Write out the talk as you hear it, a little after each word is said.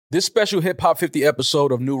This special Hip Hop 50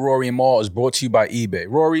 episode of New Rory and Mal is brought to you by eBay.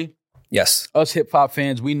 Rory? Yes. Us hip hop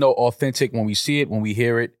fans, we know authentic when we see it, when we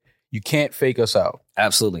hear it. You can't fake us out.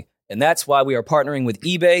 Absolutely. And that's why we are partnering with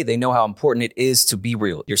eBay. They know how important it is to be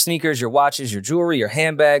real. Your sneakers, your watches, your jewelry, your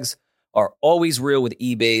handbags are always real with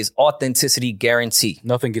eBay's authenticity guarantee.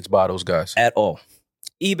 Nothing gets by those guys. At all.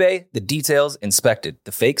 eBay, the details inspected,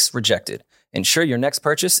 the fakes rejected. Ensure your next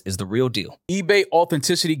purchase is the real deal. eBay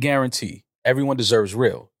authenticity guarantee. Everyone deserves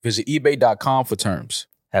real. Visit ebay.com for terms.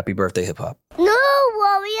 Happy birthday, hip hop. No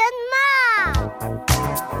worry and Mal.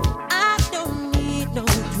 I don't need no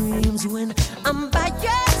dreams when I'm by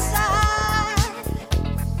your side.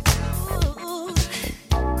 Ooh.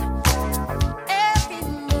 Every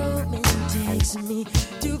moment takes me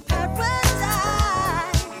to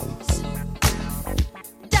paradise.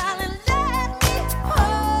 Darling, let me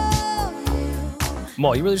hold you.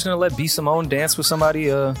 Mo, you really just gonna let B. Simone dance with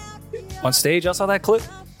somebody on stage? I saw that clip.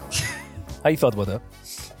 How you felt about that?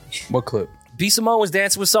 What clip? B. Simone was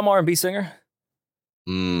dancing with some R&B singer.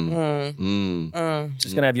 Just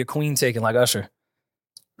gonna have your queen taken like Usher.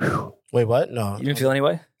 Wait, what? No. You didn't feel any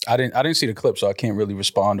way? I didn't see the clip, so I can't really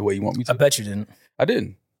respond the way you want me to. I bet you didn't. I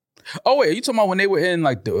didn't. Oh wait, are you talking about when they were in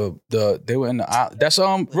like they were in the that's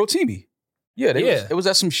Rotimi. Yeah, it was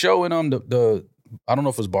at some show in the I don't know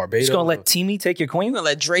if it was Barbados. Just gonna let Teamy take your queen? You gonna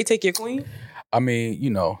let Dre take your queen? I mean,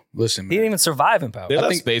 listen, man. He didn't even survive in power. They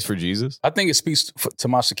left space for Jesus. I think it speaks to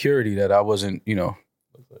my security that I wasn't,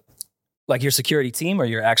 Like your security team or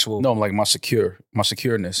your actual? No, like my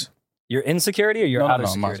secureness. Your insecurity or your outer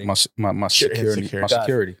security? My security. Insecure. My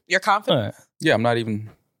security. You're confident? Yeah, I'm not even.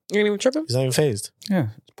 You ain't even tripping? He's not even phased. Yeah,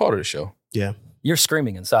 it's part of the show. Yeah. You're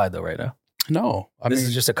screaming inside though right now. No, This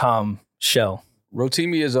is just a calm shell.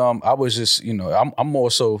 Rotimi is I was just I'm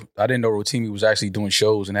more so I didn't know Rotimi was actually doing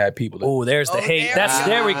shows and had people. Oh, there's the hate.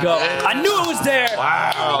 There we go. I knew it was there.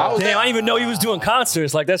 Wow. Damn, I didn't even know he was doing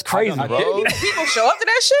concerts. Like that's crazy, bro. People show up to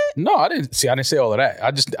that shit? No, I didn't say all of that.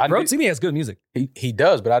 I Rotimi has good music. He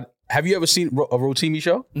does, but have you ever seen a Rotimi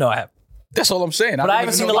show? No, I have. That's all I'm saying. But I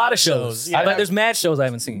haven't seen a lot of shows. Yeah. But there's mad shows I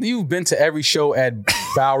haven't seen. You've been to every show at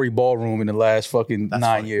Bowery Ballroom in the last fucking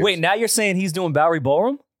 9 years. Wait, now you're saying he's doing Bowery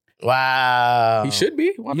Ballroom? Wow. He should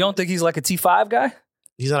be. You don't think he's like a T5 guy?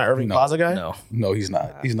 He's not an Irving Plaza guy? No, he's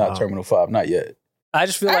not. He's not Terminal 5, not yet. I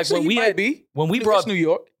just feel Actually, like when he might be. when we It's brought New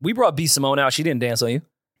York. B. Simone out, she didn't dance on you.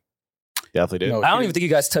 Definitely did. No, I don't even think you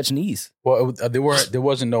guys touched knees. Well, there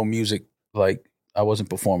wasn't no music. Like I wasn't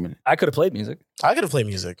performing. I could have played music. I could have played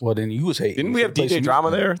music. Well, then you was hating. Didn't we have DJ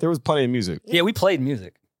Drama there? There was plenty of music. Yeah, we played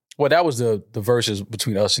music. Well, that was the verses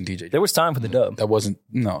between us and DJ. There was time for the dub. That wasn't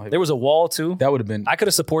no. There was a wall too. That would have been. I could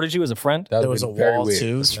have supported you as a friend. That There would was have a been very wall, weird.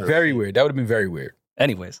 too. It's very weird. That would have been very weird.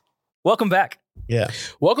 Anyways, welcome back. Yeah.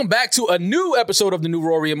 Welcome back to a new episode of the New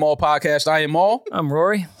Rory and Mal podcast. I am Mal, I'm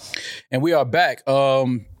Rory. and we are back.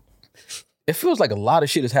 It feels like a lot of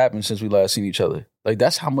shit has happened since we last seen each other. Like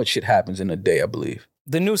that's how much shit happens in a day, I believe.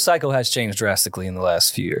 The news cycle has changed drastically in the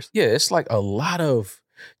last few years. Yeah, it's like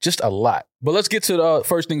just a lot. But let's get to the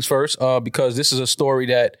first things first, because this is a story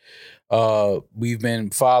that we've been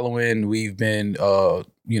following, we've been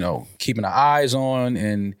keeping our eyes on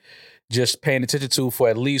and just paying attention to for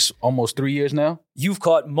at least almost 3 years now. You've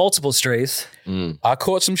caught multiple strays. I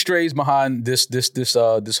caught some strays behind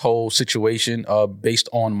this whole situation, based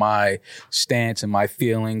on my stance and my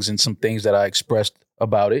feelings and some things that I expressed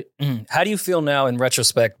about it. How do you feel now in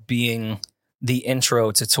retrospect being the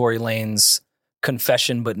intro to Tory Lanez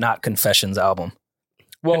Confession But Not Confessions album?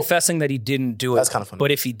 Well, Confessing that he didn't do it, That's kind of funny.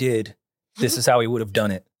 but if he did, this is how he would have done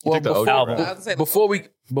it. well, took the OJ before, route. I was gonna say-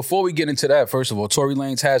 before we get into that, first of all, Tory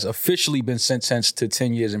Lanez has officially been sentenced to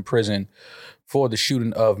 10 years in prison for the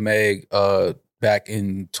shooting of Meg back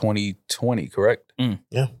in 2020, correct?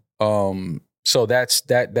 Yeah. So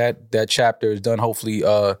that chapter is done. Hopefully,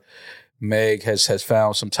 Meg has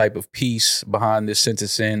found some type of peace behind this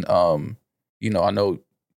sentencing. I know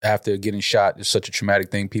after getting shot, it's such a traumatic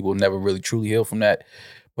thing. People never really truly heal from that.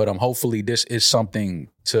 But hopefully this is something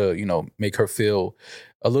to, make her feel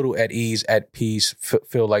a little at ease, at peace,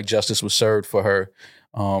 feel like justice was served for her.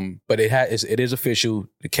 But it is official.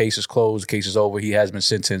 The case is closed. The case is over. He has been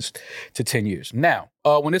sentenced to 10 years. Now,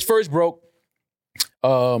 when this first broke,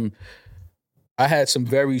 I had some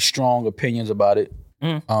very strong opinions about it.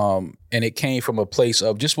 And it came from a place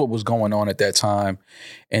of just what was going on at that time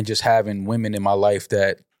and just having women in my life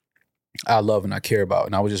that I love and I care about.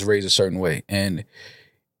 And I was just raised a certain way. And,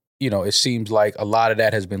 it seems like a lot of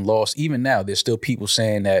that has been lost. Even now, there's still people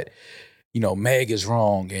saying that, Meg is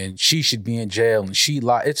wrong and she should be in jail and she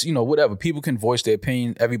lied. It's, whatever. People can voice their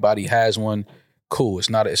opinion. Everybody has one. Cool.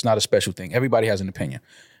 It's not a special thing. Everybody has an opinion.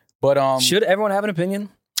 But Should everyone have an opinion?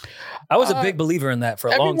 I was a big believer in that for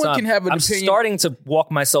a long everyone time. can have an I'm opinion. starting to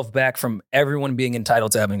walk myself back from everyone being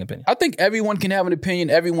entitled to having an opinion. I think everyone can have an opinion.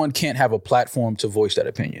 Everyone can't have a platform to voice that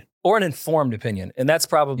opinion. Or an informed opinion. And that's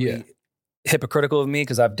probably hypocritical of me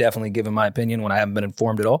because I've definitely given my opinion when I haven't been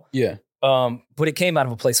informed at all. Yeah. But it came out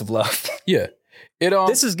of a place of love. Yeah.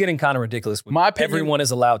 This is getting kind of ridiculous. My opinion, everyone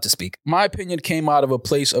is allowed to speak. My opinion came out of a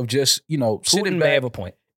place of just, sitting Putin back may have a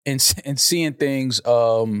point. and seeing things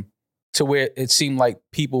to where it seemed like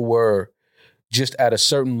people were just at a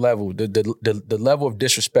certain level. The level of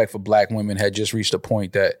disrespect for Black women had just reached a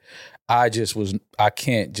point that I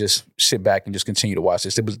can't just sit back and just continue to watch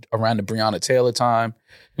this. It was around the Breonna Taylor time.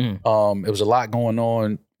 It was a lot going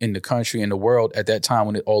on in the country and the world at that time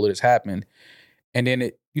when all of this happened. And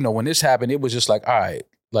then when this happened, it was just like, all right,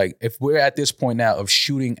 like if we're at this point now of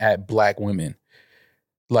shooting at Black women,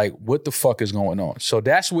 like what the fuck is going on? So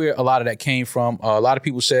that's where a lot of that came from. A lot of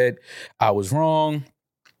people said I was wrong.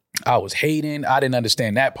 I was hating. I didn't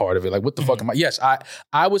understand that part of it. Like, what the fuck am I? Yes,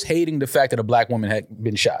 I was hating the fact that a Black woman had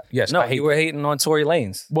been shot. Yes, no, you were hating on Tory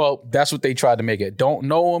Lanez. Well, that's what they tried to make it. Don't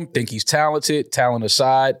know him, think he's talented, talent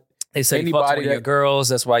aside. They said he fucks with your girls.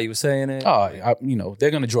 That's why you were saying it.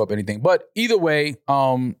 They're gonna draw up anything. But either way,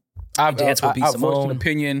 I've voiced an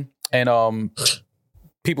opinion, and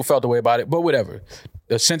people felt the way about it. But whatever.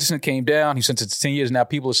 The sentencing came down. He sentenced to 10 years. Now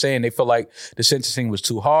people are saying they feel like the sentencing was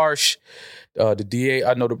too harsh. The DA,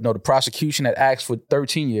 I know the prosecution had asked for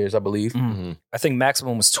 13 years, I believe. Mm-hmm. I think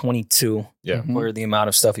maximum was 22 for the amount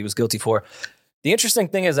of stuff he was guilty for. The interesting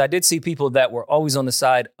thing is I did see people that were always on the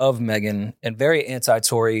side of Meghan and very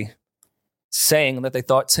anti-Tory saying that they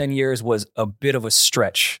thought 10 years was a bit of a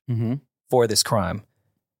stretch for this crime.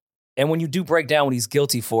 And when you do break down what he's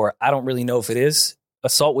guilty for, I don't really know if it is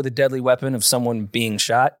assault with a deadly weapon of someone being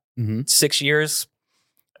shot. 6 years,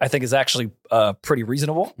 I think is actually pretty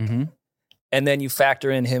reasonable. And then you factor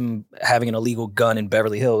in him having an illegal gun in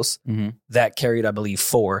Beverly Hills that carried, I believe,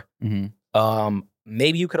 4.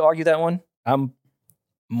 Maybe you could argue that one. I'm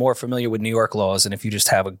more familiar with New York laws, and if you just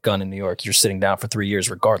have a gun in New York, you're sitting down for 3 years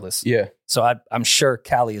regardless. Yeah. So I'm sure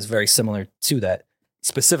Cali is very similar to that,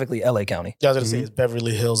 specifically LA County. Yeah, I was going to say, is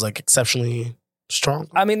Beverly Hills like exceptionally strong?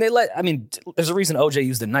 I mean, there's a reason OJ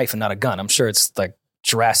used a knife and not a gun. I'm sure it's like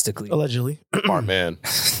drastically. Allegedly. Smart man.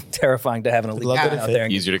 Terrifying to have an illegal gun out there.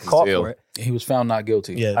 Easier to call conceal. for it. He was found not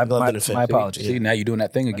guilty. Yeah, my apologies. See, now you're doing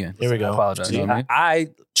that thing again. Here we go. I apologize. You know what I mean? I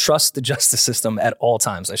trust the justice system at all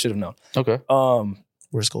times. I should have known. Okay.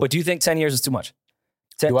 We're school. But do you think 10 years is too much?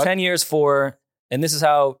 10 years for, and this is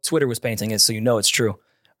how Twitter was painting it, so you know it's true.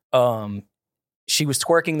 She was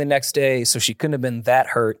twerking the next day, so she couldn't have been that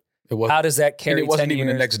hurt. How does that carry 10 years? It wasn't even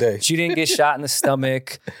the next day. She didn't get shot in the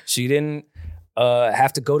stomach. She didn't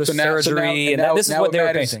have to go to surgery. And this is what they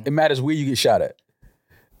were painting. It matters where you get shot at.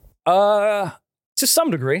 To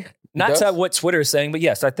some degree. Not to what Twitter is saying, but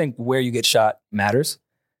yes, I think where you get shot matters.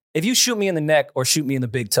 If you shoot me in the neck or shoot me in the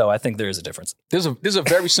big toe, I think there is a difference. There's a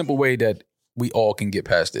very simple way that we all can get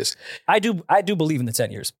past this. I do believe in the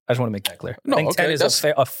 10 years. I just want to make that clear. No, I think 10 is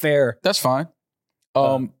a fair. That's fine.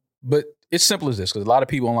 But it's simple as this, because a lot of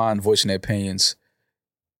people online voicing their opinions.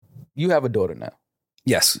 You have a daughter now.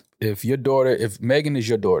 Yes. If Meghan is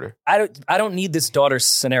your daughter. I don't need this daughter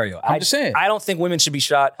scenario. I'm just saying. I don't think women should be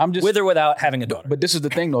shot with or without having a daughter. But this is the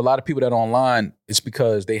thing, though. A lot of people that are online, it's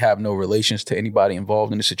because they have no relations to anybody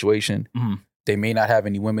involved in the situation. They may not have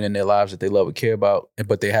any women in their lives that they love or care about,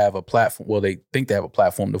 but they have a platform. Well, they think they have a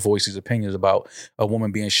platform to voice these opinions about a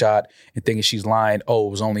woman being shot and thinking she's lying. Oh,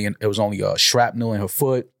 it was only a shrapnel in her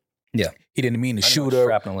foot. Yeah, he didn't mean to shoot her.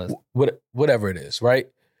 Shrapnel is. Whatever it is, right?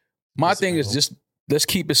 My thing is just let's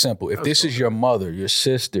keep it simple. If this is your mother, your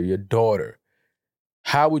sister, your daughter,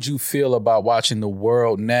 how would you feel about watching the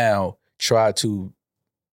world now try to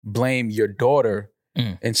blame your daughter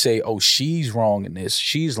and say, oh, she's wrong in this,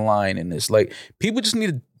 she's lying in this? Like, people just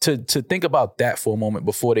need to think about that for a moment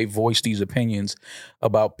before they voice these opinions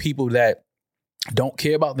about people that don't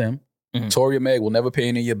care about them. Tory or Meg will never pay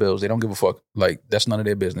any of your bills. They don't give a fuck. Like, that's none of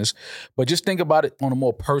their business. But just think about it on a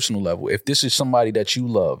more personal level. If this is somebody that you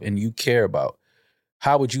love and you care about,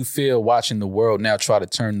 how would you feel watching the world now try to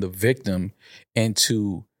turn the victim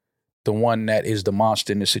into the one that is the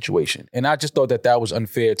monster in the situation? And I just thought that was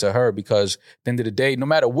unfair to her, because at the end of the day, no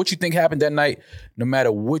matter what you think happened that night, no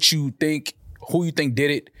matter what you think, who you think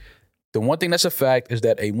did it, the one thing that's a fact is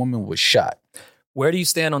that a woman was shot. Where do you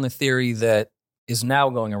stand on the theory that is now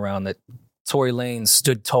going around that Tory Lanez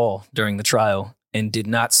stood tall during the trial and did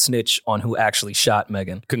not snitch on who actually shot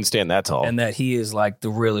Meghan? Couldn't stand that tall. And that he is like the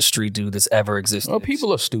realest street dude that's ever existed. Well,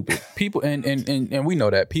 people are stupid. People, and we know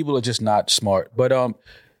that. People are just not smart. But,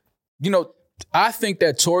 I think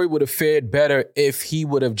that Tory would have fared better if he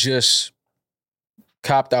would have just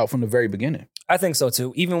copped out from the very beginning. I think so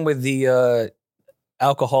too. Even with the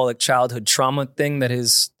alcoholic childhood trauma thing that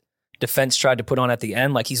his defense tried to put on at the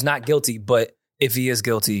end, like he's not guilty, but if he is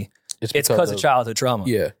guilty, it's because of childhood trauma.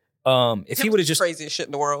 Yeah. If he would have just craziest shit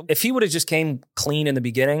in the world. If he would have just came clean in the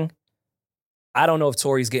beginning, I don't know if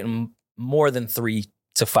Tory's getting more than 3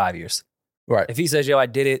 to 5 years. Right. If he says, yo, I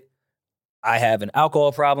did it, I have an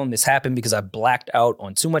alcohol problem. This happened because I blacked out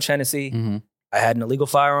on too much Hennessy. Mm-hmm. I had an illegal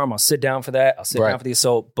firearm. I'll sit down for that. I'll sit down for the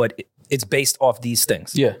assault. But it's based off these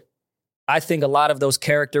things. Yeah. I think a lot of those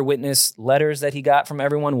character witness letters that he got from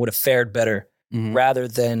everyone would have fared better rather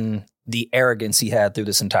than the arrogance he had through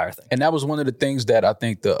this entire thing. And that was one of the things that I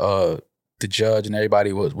think the judge and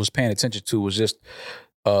everybody was paying attention to was just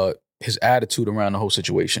his attitude around the whole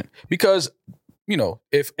situation. Because, you know,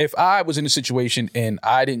 if I was in a situation and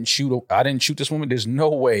I didn't shoot this woman, there's no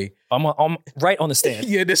way. I'm right on the stand.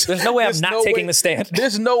 Yeah, there's no way I'm not taking the stand.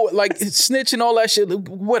 There's no, like, snitch and all that shit,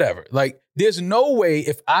 whatever. Like, there's no way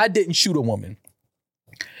if I didn't shoot a woman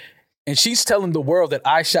and she's telling the world that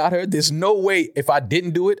I shot her, there's no way if I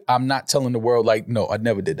didn't do it, I'm not telling the world, like, no, I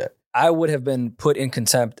never did that. I would have been put in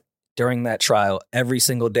contempt during that trial every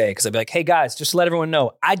single day because I'd be like, hey guys, just let everyone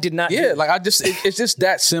know I did not. Yeah, like it's just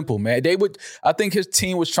that simple, man. I think his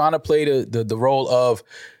team was trying to play the role of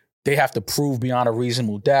they have to prove beyond a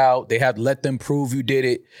reasonable doubt. They have to let them prove you did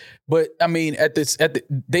it. But I mean,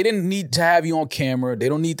 they didn't need to have you on camera. They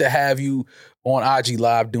don't need to have you on IG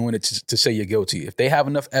Live doing it to say you're guilty. If they have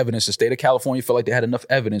enough evidence, the state of California felt like they had enough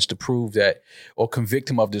evidence to prove that or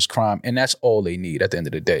convict him of this crime, and that's all they need at the end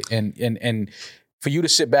of the day. And for you to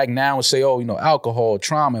sit back now and say, oh, you know, alcohol,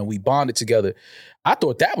 trauma, and we bonded together. I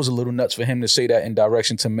thought that was a little nuts for him to say that in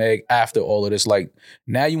direction to Meg after all of this. Like,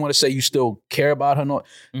 now you want to say you still care about her? No,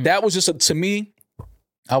 that was just, to me,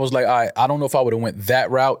 I was like, all right, I don't know if I would have went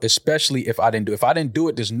that route, especially if I didn't do it. If I didn't do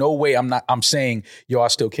it, there's no way I'm saying, yo, I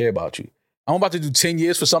still care about you. I'm about to do 10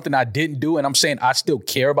 years for something I didn't do, and I'm saying I still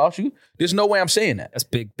care about you. There's no way I'm saying that. That's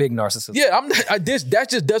big narcissism. Yeah, that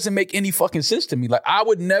just doesn't make any fucking sense to me. Like, I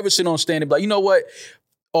would never sit on stand and be like, you know what?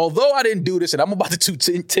 Although I didn't do this and I'm about to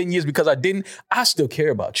do 10 years because I didn't, I still care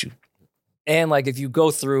about you. And like, if you go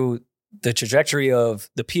through the trajectory of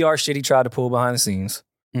the PR shit he tried to pull behind the scenes,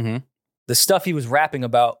 the stuff he was rapping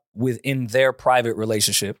about within their private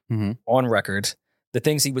relationship on record, the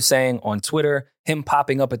things he was saying on Twitter, him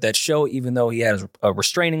popping up at that show, even though he had a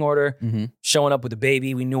restraining order, showing up with a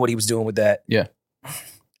baby. We knew what he was doing with that. Yeah.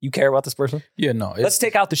 You care about this person? Yeah, no. Let's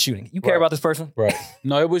take out the shooting. You care about this person? Right.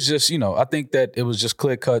 No, it was just, I think that it was just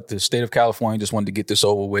clear cut. The state of California just wanted to get this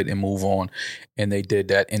over with and move on. And they did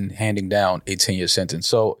that in handing down a 10-year sentence.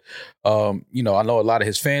 So, I know a lot of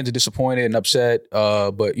his fans are disappointed and upset,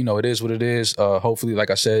 but, it is what it is. Hopefully, like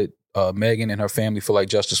I said, Megan and her family feel like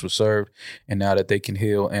justice was served, and now that they can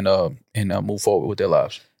heal and move forward with their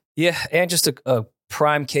lives. Yeah, and just a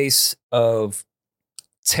prime case of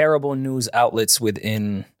terrible news outlets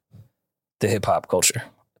within the hip hop culture.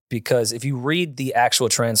 Because if you read the actual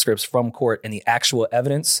transcripts from court and the actual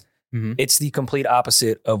evidence, it's the complete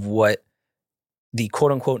opposite of what the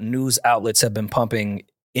quote unquote news outlets have been pumping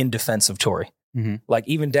in defense of Tory. Like,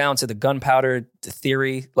 even down to the gunpowder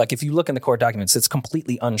theory. Like, if you look in the court documents, it's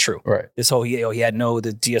completely untrue. Right. This whole, he had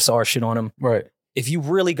the DSR shit on him. Right. If you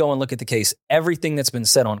really go and look at the case, everything that's been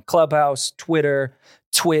said on Clubhouse, Twitter,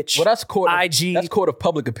 Twitch, that's IG. That's court of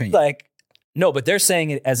public opinion. Like, no, but they're saying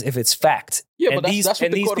it as if it's fact. Yeah, and but that's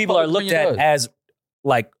what these people are looked at as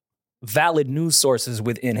like valid news sources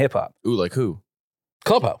within hip hop. Ooh, like who?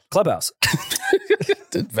 Clubhouse.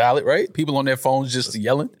 Valid, right? People on their phones just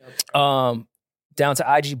yelling. Down to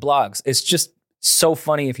IG blogs. It's just so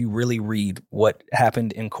funny if you really read what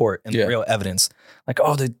happened in court and the real evidence. Like,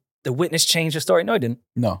 oh, the witness changed the story. No, he didn't.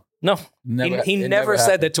 No. He never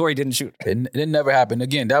said that Tory didn't shoot. It never happened.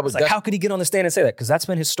 Again, that was like, how could he get on the stand and say that? Because that's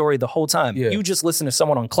been his story the whole time. Yeah. You just listened to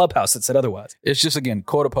someone on Clubhouse that said otherwise. It's just, again,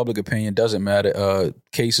 court of public opinion. Doesn't matter.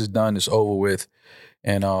 Case is done. It's over with.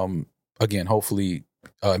 And again, hopefully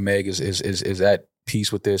Meg is at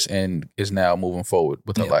peace with this and is now moving forward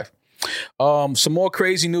with her life. Some more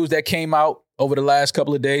crazy news that came out over the last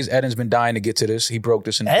couple of days. Eden's been dying to get to this. He broke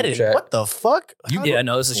this in the group chat. What the fuck?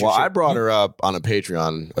 No, this is your Well, shit. I brought her up on a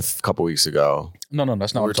Patreon a couple weeks ago. No,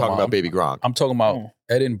 that's not We what were talking about Baby Gronk. I'm talking about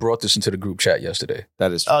Eden brought this into the group chat yesterday.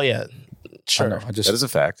 That is Oh, yeah. Sure. that is a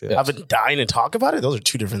fact. Yeah. I've been dying to talk about it. Those are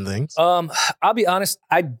two different things. I'll be honest.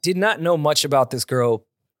 I did not know much about this girl.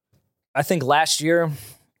 I think last year,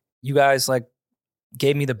 you guys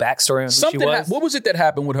gave me the backstory on who she was. What was it that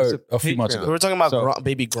happened with her a few months ago? We were talking about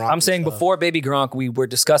Baby Gronk. I'm saying before Baby Gronk, we were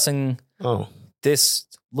discussing this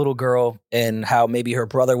little girl and how maybe her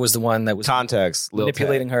brother was the one that was Context. Lil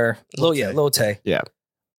manipulating her. Lil Tay. Yeah.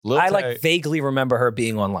 Lil I Tay, like vaguely remember her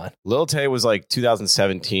being online. Lil Tay was like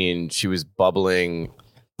 2017. She was bubbling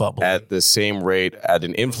at the same rate at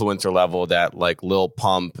an influencer level that like Lil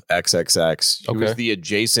Pump XXX. She was the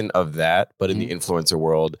adjacent of that, but in the influencer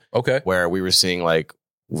world. Okay. Where we were seeing like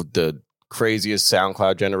the craziest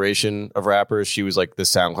SoundCloud generation of rappers. She was like the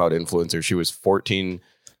SoundCloud influencer. She was 14.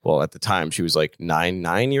 Well, at the time, she was like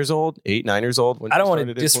 9 years old, 9 years old. When I she don't want to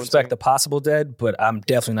started disrespect influencing. the possible dead, but I'm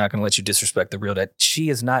definitely not going to let you disrespect the real dead. She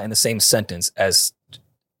is not in the same sentence as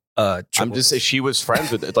I'm Triple just H. saying she was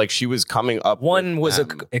friends with it. Like she was coming up. One with was an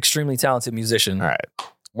them. extremely talented musician. All right.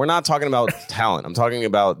 We're not talking about talent. I'm talking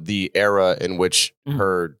about the era in which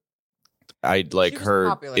her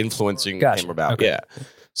popular. influencing Gotcha. came about. Okay. Yeah.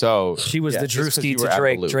 So She was the just 'cause Drewski you were to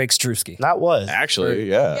Drake, absolute. Drake's Drewski. Not was. Actually,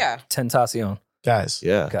 yeah. Yeah. Tentacion. Guys,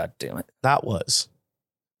 Yeah. God damn it. not was.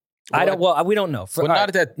 I don't. Well, we don't know. But not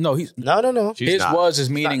at that. No, he's No. She's his not. was is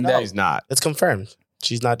meaning not- that. He's not. It's confirmed.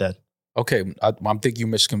 She's not dead. Okay, I'm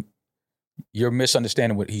thinking you're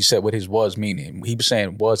misunderstanding what he said. What his was meaning. He was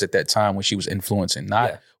saying was at that time when she was influencing, not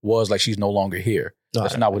Yeah. was like she's no longer here. No,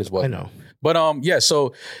 That's not what his was. I know. But yeah.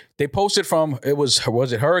 So they posted from was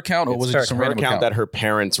it her account or was it It's just some her random account account? that her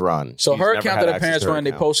parents run. So She's her never account had that her access parents to her run, they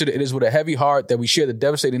account. posted it is with a heavy heart that we share the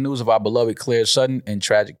devastating news of our beloved Claire's sudden and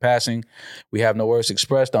tragic passing. We have no words to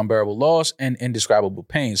express the unbearable loss and indescribable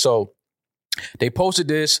pain. So they posted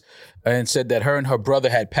this and said that her and her brother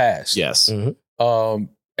had passed. Yes.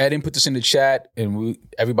 Eden put this in the chat, and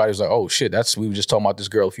everybody was like, "Oh shit, we were just talking about this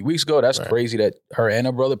girl a few weeks ago. That's crazy that her and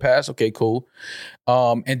her brother passed." Okay, cool.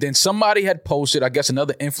 And then somebody had posted, I guess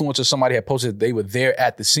another influencer, somebody had posted that they were there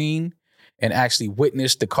at the scene and actually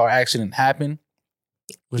witnessed the car accident happen.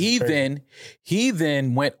 He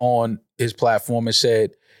then went on his platform and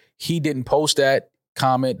said he didn't post that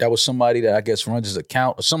comment. That was somebody that I guess runs his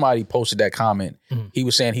account, or somebody posted that comment. He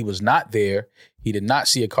was saying he was not there. He did not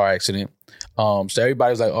see a car accident. So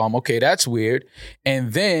everybody was like, okay, that's weird.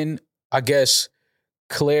 And then I guess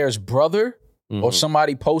Claire's brother or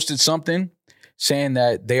somebody posted something saying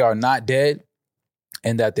that they are not dead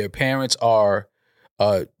and that their parents are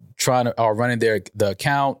running the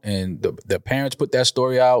account, and the parents put that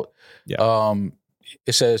story out. Yeah.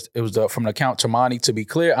 It says it was from the account Tamani. To be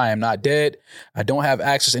clear, I am not dead. I don't have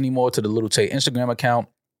access anymore to the Little Tay Instagram account.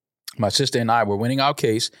 My sister and I were winning our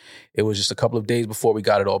case. It was just a couple of days before we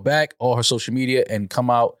got it all back, all her social media, and come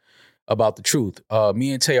out about the truth.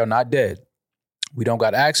 Me and Tay are not dead. We don't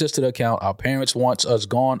got access to the account. Our parents want us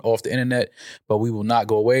gone off the internet, but we will not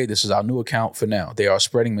go away. This is our new account for now. They are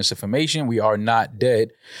spreading misinformation. We are not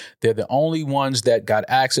dead. They're the only ones that got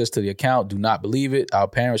access to the account. Do not believe it. Our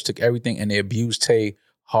parents took everything and they abused Tay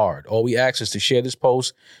hard. All we ask is to share this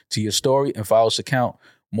post to your story and follow this account.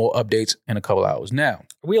 More updates in a couple hours. Now,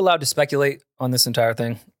 Are we allowed to speculate on this entire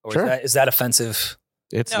thing? Or Sure. is that offensive?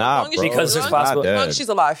 It's No, as not, long as bro. Because It's there's not possible- As long dead. as she's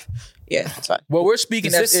alive. Yeah, it's fine. well, we're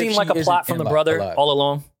speaking. Does this as if seem like she a plot isn't from the alive- brother alive. all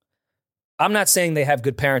along? I'm not saying they have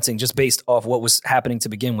good parenting just based off what was happening to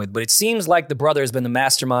begin with, but it seems like the brother has been the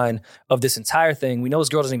mastermind of this entire thing. We know this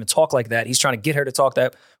girl doesn't even talk like that. He's trying to get her to talk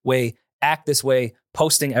that way, act this way,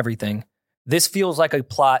 posting everything. This feels like a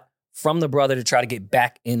plot from the brother to try to get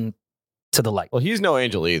back into the light. Well, he's no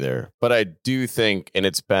angel either, but I do think, and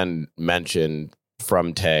it's been mentioned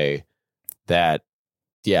from Tay, that,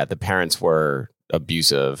 yeah, the parents were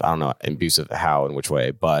abusive. I don't know, abusive how and which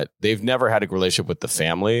way, but they've never had a relationship with the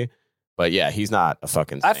family. But yeah, he's not a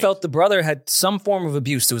fucking I saint. felt the brother had some form of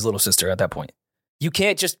abuse to his little sister at that point. You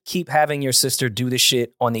can't just keep having your sister do this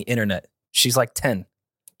shit on the internet. She's like 10.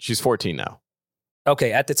 She's 14 now.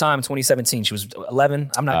 Okay, at the time, 2017, she was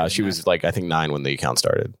 11. I'm not. She was like, I think 9 when the account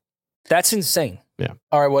started. That's insane.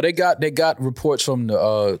 All right. Well, they got reports from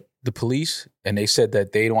the police, and they said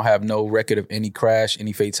that they don't have no record of any crash,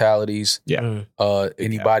 any fatalities. Yeah.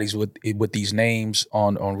 Anybody's with these names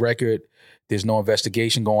on record. There's no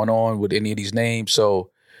investigation going on with any of these names.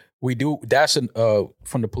 So we do. That's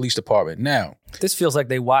from the police department. Now, This feels like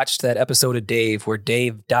they watched that episode of Dave where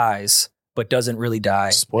Dave dies but doesn't really die.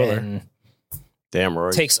 Spoiler. And Damn,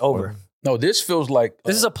 Roy. takes over. no, this feels like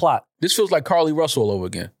This is a plot. this feels like Carly Russell all over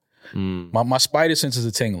again. Mm. My spider senses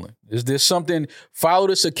are tingling. Is there something? Follow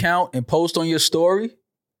this account and post on your story.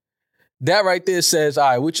 That right there says, all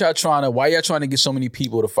right, why y'all trying to get so many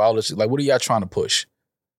people to follow this? Like, what are y'all trying to push?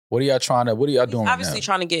 What are y'all doing right Obviously now?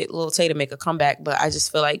 trying to get Lil Tay to make a comeback, but I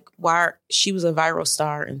just feel like she was a viral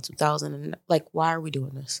star in 2000 and like, why are we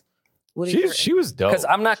doing this? What is She was dope. Because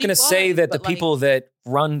I'm not She going to say was, that the but, like- people that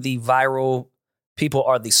run the viral people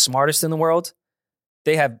are the smartest in the world.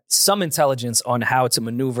 they have some intelligence on how to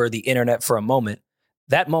maneuver the internet for a moment.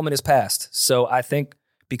 That moment is past. So I think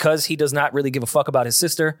because he does not really give a fuck about his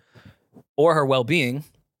sister or her well-being,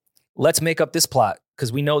 let's make up this plot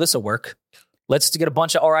because we know this will work. Let's get a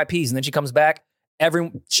bunch of RIPs, and then she comes back.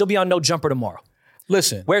 She'll be on No Jumper tomorrow.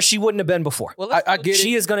 Listen, where she wouldn't have been before. Well, I get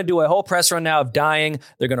She is going to do a whole press run now of dying.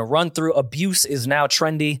 They're going to run through abuse is now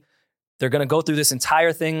trendy. They're going to go through this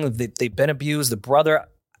entire thing. They've been abused. The brother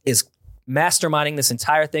is masterminding this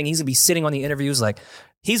entire thing. He's going to be sitting on the interviews like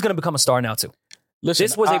he's going to become a star now too. Listen,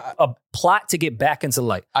 this was a plot to get back into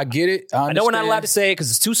light. I get it. I know we're not allowed to say it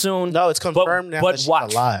because it's too soon. No, it's confirmed now that she's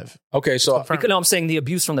alive. Okay, so no, I'm saying the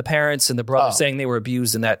abuse from the parents and the brother saying they were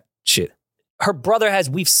abused and that shit. Her brother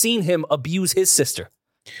we've seen him abuse his sister.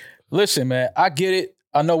 Listen, man, I get it.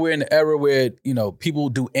 I know we're in an era where, people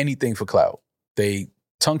do anything for clout. They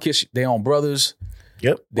tongue kiss their own brothers.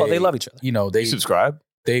 Yep. They love each other. They subscribe.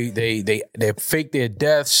 They fake their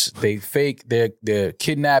deaths. They fake their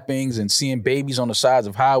kidnappings and seeing babies on the sides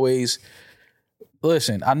of highways.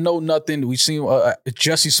 Listen, I know nothing. We seen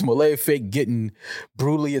Jussie Smollett fake getting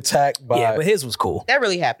brutally attacked by. Yeah, but his was cool. That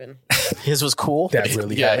really happened. His was cool. That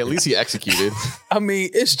really Yeah, happened. at least he executed. I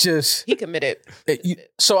mean, it's just. He committed.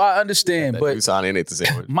 So I understand, but Tucson ain't the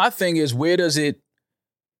same. my thing is, where does it?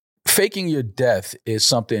 Faking your death is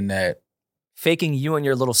something that. Faking you and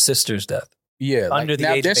your little sister's death. Yeah, Under the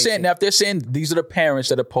now age of 18. If they're saying these are the parents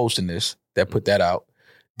that are posting this that put that out,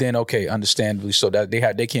 then okay, understandably, so that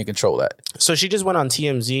they can't control that. So she just went on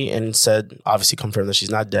TMZ and said, obviously confirmed that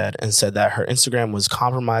she's not dead, and said that her Instagram was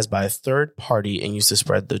compromised by a third party and used to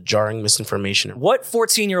spread the jarring misinformation. What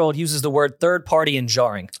 14-year-old uses the word third party and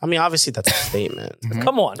jarring? I mean, obviously that's a statement.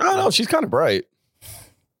 Come on. I don't know. She's kind of bright.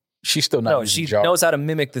 She's still not. No, using she jarring. knows how to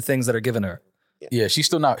mimic the things that are given her. Yeah, she's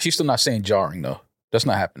still not saying jarring though. That's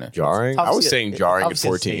not happening. Jarring? I was Obviously, saying jarring at obviously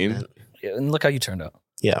a 14. statement. Yeah, and look how you turned out.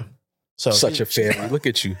 Yeah. So Such a family. Look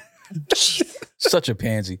at you. Such a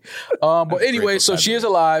pansy. But anyway, so she is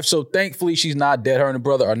alive. So thankfully she's not dead. Her and the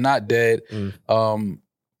brother are not dead.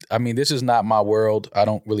 I mean, this is not my world. I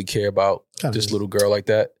don't really care about this little girl like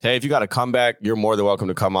that. Hey, if you got a comeback, you're more than welcome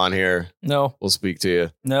to come on here. No. We'll speak to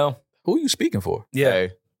you. No. Who are you speaking for? Yeah.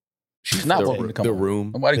 Hey, She's not welcome to come. the on.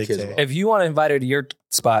 room. Nobody Big cares day. about If you want to invite her to your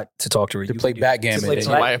spot to talk to her, to play backgammon. play In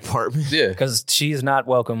black- my apartment. Yeah. because she is not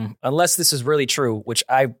welcome unless this is really true, which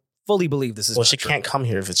I fully believe this is. well, not she true. can't come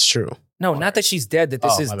here if it's true. No, not that she's dead. That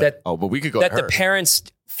this Oh, is my bad. that Oh, but we could go that to the her. parents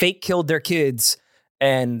fake killed their kids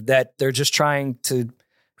and that they're just trying to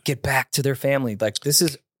get back to their family. Like this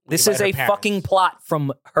is invite her a parents. fucking plot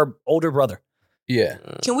from her older brother. Yeah.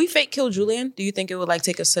 Can we fake kill Julian? Do you think it would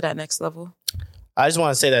take us to that next level? I just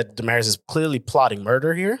want to say that Damaris is clearly plotting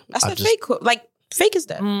murder here. I said fake. Fake is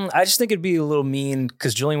dead. I just think it'd be a little mean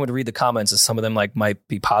because Julian would read the comments and some of them might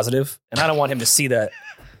be positive, and I don't want him to see that.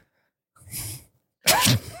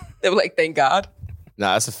 They were like, thank God.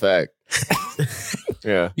 Nah, that's a fact.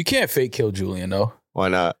 Yeah. You can't fake kill Julian though. Why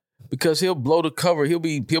not? Because he'll blow the cover. He'll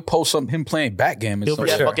post something him playing backgammon. He'll be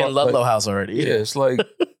at fucking Ludlow house already. Yeah, it's like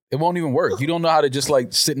it won't even work. You don't know how to just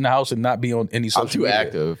sit in the house and not be on any social I'm too media.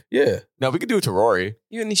 active. Yeah. No, we could do it to Rory.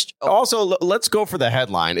 You in these. Also, let's go for the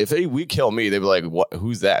headline. If we kill me, they'd be like, "What?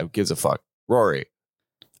 Who's that? Who gives a fuck?" Rory.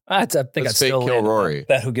 I think I'd Let's fake still kill land on Rory.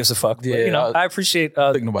 that. Who gives a fuck? Yeah, But, I appreciate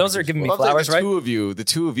think nobody those are gives a giving me fuck. flowers, the right?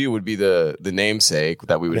 two of you would be the namesake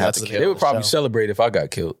that we would Yeah, have to that's kill. They would probably So- celebrate if I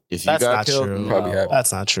got killed. If you That's got not killed, true. Probably happen.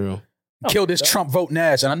 That's not true. Kill this Trump vote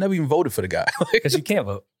Nash, and I never even voted for the guy. Because you can't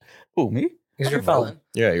vote. Who, me? Because you're a felon. felon.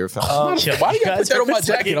 yeah, you're a felon. Why do you gotta put that on my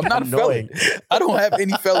jacket? I'm not a felon. I don't have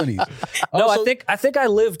any felonies. No, Also, I think I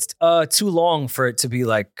lived too long for it to be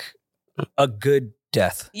like a good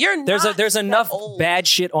death. You're not. There's that enough old. bad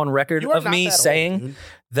shit on record You are of not me that old, saying dude.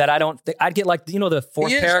 that I don't think I'd get the fourth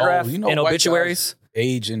he is paragraph old. You know, in white obituaries. guys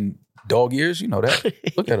age and dog years. You know that.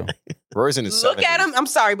 Look at him. Rory's in his Look 70s. at him. I'm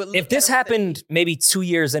sorry, but look If this at him. happened maybe 2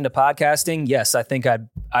 years into podcasting, yes, I think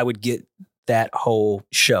I would get that whole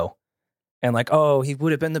show. And he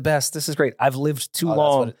would have been the best. This is great. I've lived too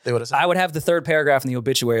long. They would have said. I would have the third paragraph in the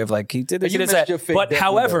obituary of he did this, You he did missed that. your fake But death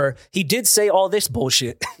however, he did say all this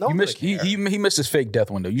bullshit. No, You missed, he missed his fake death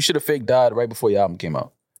window. You should have fake died right before your album came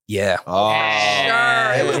out. Yeah. Oh,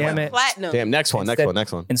 Sure. It Damn went it. platinum. damn! Next one.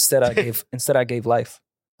 Next one. Instead I gave life.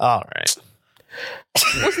 All right.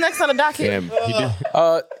 What's next on the docket? Damn,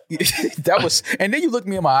 he did. That was, and then you looked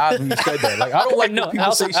me in my eyes when you said that. I don't like No, when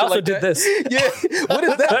people say I shit also like did that. this. Yeah, what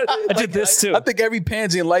is that? I did this too. I think every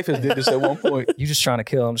pansy in life has did this at one point. You just trying to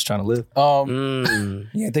kill. I'm just trying to live. Mm.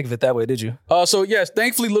 You didn't think of it that way, did you? So yes,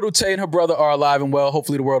 thankfully, Little Tay and her brother are alive and well.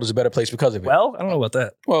 Hopefully, the world is a better place because of it. Well, I don't know about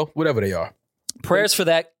that. Well, whatever they are. Prayers for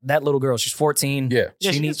that little girl. She's 14. Yeah.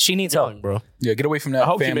 She needs young, help. bro. Yeah, get away from that. I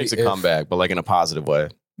hope he family makes a comeback, but like in a positive way.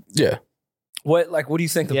 Yeah. What do you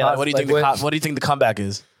think? What do you think? What do you think the comeback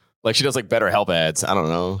is? Like she does like better help ads. I don't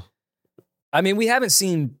know. I mean, we haven't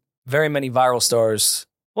seen very many viral stars.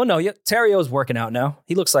 Well, no, yeah, Terrio's working out now.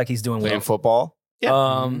 He looks like he's doing Playing well. football. Yeah.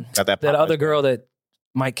 Got that. That other girl that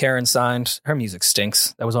Mike Karen signed, her music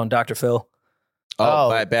stinks. That was on Dr. Phil.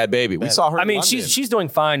 Bad Baby. We saw her. I in mean, London. she's doing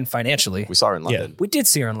fine financially. We saw her in London. We did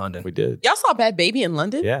see her in London. We did. Y'all saw Bad Baby in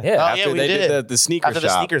London? Yeah. Yeah. After we they did did. the sneaker After the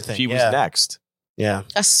shop, sneaker thing, she was yeah. next. Yeah.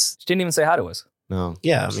 That's, She didn't even say hi to us. No,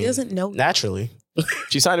 Yeah. I she mean, doesn't know. naturally.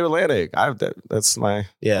 she signed to Atlantic. That's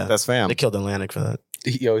Yeah. fam. They killed Atlantic for that.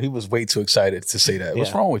 Yo, he was way too excited to say that. What's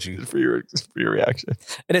Yeah. wrong with you? for your reaction.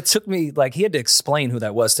 And it took me, like, he had to explain who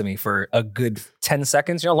that was to me for a good 10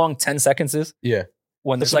 seconds. You know how long 10 seconds is? Yeah.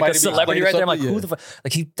 When there's Somebody like a to be celebrity right there. I'm like, explaining who the fuck?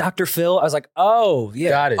 Like, he, Dr. Phil. I was like, oh, yeah.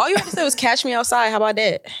 Got it. All you have to say was catch me outside. How about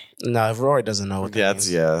that? No, if Rory doesn't know what that Yeah,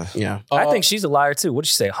 means. yeah. Yeah. I think she's a liar too. What did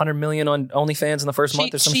she say? 100 million on OnlyFans in the first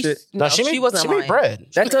month or some shit? No, she wasn't lying. made bread.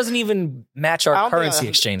 That doesn't even match I our don't think currency I-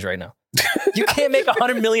 exchange right now. You can't make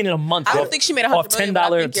 100 million in a month. I don't off- think she made off $100 million, but I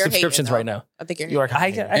 $10 think you're subscriptions hating, right now. I think you're You are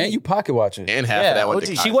hating. kind of And you pocket watching. And half Yeah, of that went what to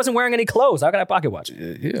did She wasn't wearing any clothes. How could I pocket watch?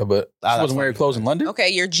 Yeah, but she that's wasn't wearing fine. clothes in London. Okay,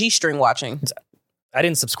 you're G-string watching. I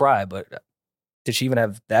didn't subscribe, but did she even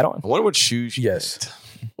have that on? I wonder what shoes she Yes. picked.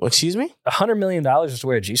 Well, excuse me? $100 million just to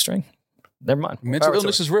wear a G-string? Never mind. Mental Power to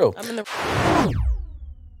illness her. is real. I'm in the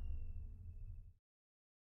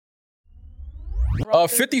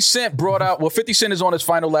 50 Cent brought out. Well, 50 Cent is on his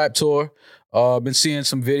final lap tour. Been seeing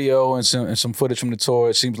some video and some footage from the tour.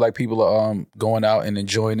 It seems like people are going out and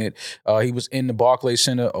enjoying it. He was in the Barclays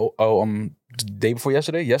Center. The day before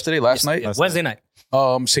last night. Yeah, Wednesday night.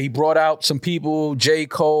 So he brought out some people: J.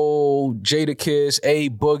 Cole, Jadakiss, A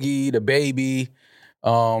Boogie, the Baby.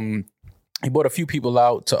 He brought a few people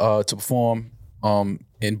out to perform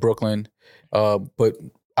in Brooklyn. But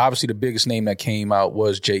obviously the biggest name that came out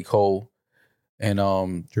was J. Cole. And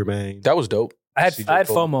Jermaine. that was dope. I had See J.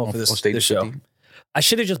 Cole FOMO on for this stage show. 50. I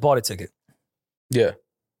should have just bought a ticket. Yeah.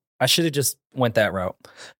 I should have just went that route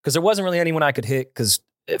because there wasn't really anyone I could hit because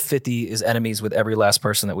 50 is enemies with every last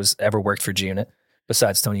person that was ever worked for G-Unit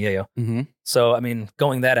besides Tony Yayo. Mm-hmm. So, I mean,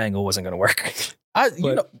 going that angle wasn't going to work. I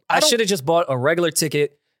I should have just bought a regular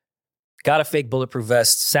ticket, got a fake bulletproof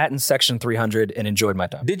vest, sat in section 300 and enjoyed my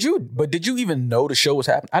time. Did you even know the show was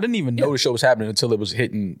happening? I didn't even know the show was happening until it was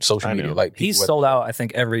hitting social I media. know. Like He's people sold out, I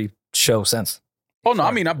think, every show since. Oh no,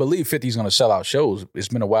 I mean I believe 50's gonna sell out shows. It's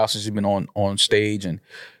been a while since he's been on stage, and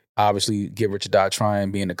obviously Get Rich or Die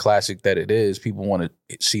Trying being the classic that it is, people want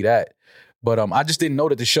to see that. But I just didn't know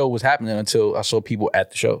that the show was happening until I saw people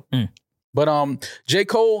at the show. But J.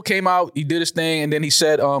 Cole came out, he did his thing, and then he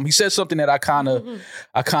said something that I kind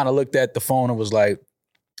of looked at the phone and was like,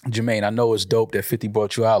 Jermaine, I know it's dope that 50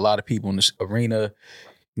 brought you out. A lot of people in this arena,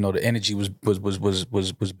 you know, the energy was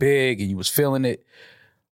big and you was feeling it.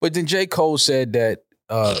 But then J. Cole said that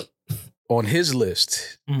on his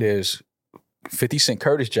list, there's 50 Cent,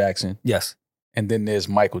 Curtis Jackson, Yes. and then there's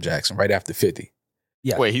Michael Jackson right after 50.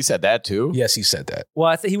 Yeah. Wait, he said that too? Yes, he said that. Well,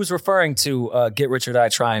 I think he was referring to Get Rich or Die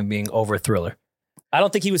Trying being over Thriller. I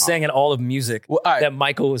don't think he was saying in all of music Well, all right. that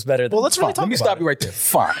Michael was better than. Well, let's really Fine. talk Let me about stop it. you right there.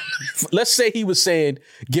 Fine. Let's say he was saying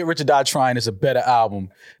Get Rich or Die Trying is a better album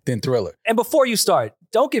than Thriller. And before you start,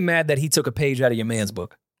 don't get mad that he took a page out of your man's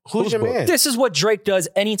book. Who's your man? This is what Drake does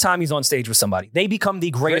anytime he's on stage with somebody. They become the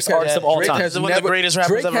greatest artists of all Drake time. has One of the greatest rappers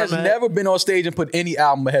Drake ever has met. never been on stage and put any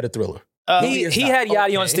album ahead of Thriller. He had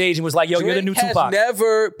Yachty on stage and was like, yo, you're the new Drake has Tupac.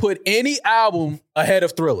 never put any album ahead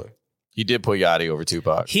of Thriller. He did put Yachty over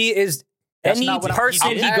Tupac. He is That's any not what person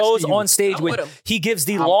I'm he asking goes you. on stage I'm with, with him. he gives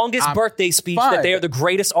the longest I'm birthday speech fine. that they are the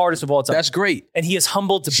greatest artists of all time. That's great. And he is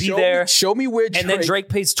humbled to be there. Show me where Drake. And then Drake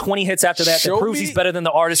plays 20 hits after that Show that proves me- he's better than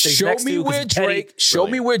the artist that he's Show next me to. 'cause where he's petty. Drake. Show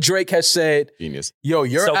me where Drake has said, Genius. "Yo,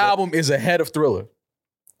 your So good. album is ahead of Thriller."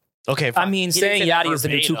 Okay, I fine. mean, He saying didn't say Yachty is the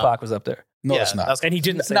new verbatim. Tupac was up there. No, Yeah, it's not. that's- And he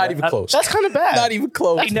didn't say not that. even close. That's kind of bad. Not even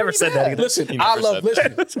close. He never said that either. Listen, He I never love.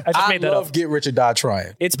 said Listen, I just I made that love up. Get Rich or Die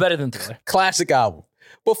Trying. It's better than Thriller. Classic album.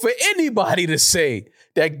 But for anybody to say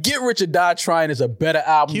that Get Rich or Die Trying is a better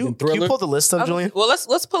album Can than you, can Thriller, you pull the list up, Julian? Well, let's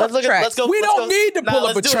pull up the tracks. Let's go. We let's don't go. need to pull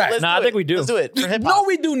up let's a do it, track. let's Nah, do I think it. we do. Let's do it. For hip-hop. no,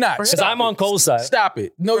 we do not. Because I'm on Cole's side. Stop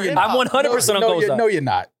it. No, you're not. I'm 100% on Cole's side. No, you're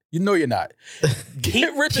not. You know you're not.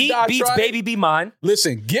 Get Rich or He Die beats Trying. Baby Be Mine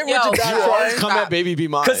Listen, Get Rich Yo, or Die you Trying. Come at Baby Be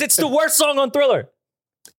Mine. because it's the worst song on Thriller.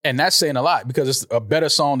 And that's saying a lot because it's a better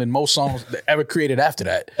song than most songs that ever created after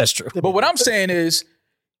that. That's true. But what I'm saying is,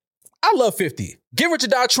 I love 50. Get Rich or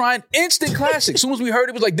Die Trying, instant classic. As soon as we heard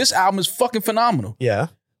it, was like, this album is fucking phenomenal. Yeah.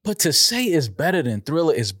 But to say it's better than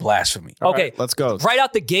Thriller is blasphemy. Okay, right, let's go. Right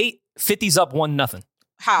out the gate, 50's up 1-0.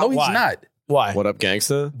 How? No, he's Why? not. Why? What up,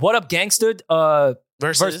 gangsta? What up, gangsta?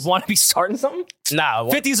 Versus want to be starting something? Nah,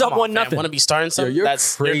 50's up 1-0. Want to be starting something? you're You're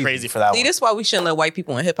crazy. crazy for that See, one. this is why we shouldn't let white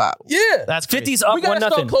people in hip hop. Yeah. That's 50's up We got to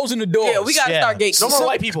 1-0. start closing the doors. Yeah, we got to start gatekeeping. No more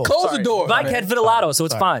white people. Close Sorry. the door. Mike had vitiligo, so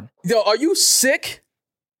it's fine. Yo, are you sick?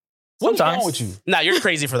 What's Sometimes. wrong with you? Nah, you're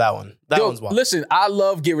crazy for that one. That Yo, one's wild. listen, I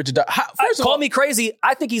love Get Rich or Die. First of Call all, me crazy.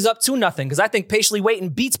 I think he's up 2-0 because I think Patiently Waiting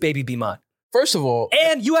beats Baby Be Mine. first of all,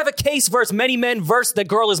 And you have a case versus Many Men versus The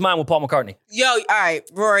Girl Is Mine with Paul McCartney. Yo, all right,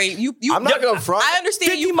 Rory, you. I'm not going to front. I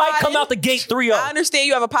understand 50 you might come potting. out the gate 3-0. I understand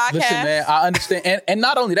you have a podcast. listen, man, I understand. And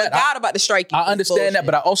not only that, God about to strike you. I understand that,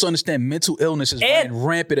 but I also understand mental illness is And- running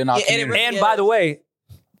rampant in our Yeah, and it community. And Yeah. by the way,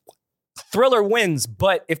 Thriller wins,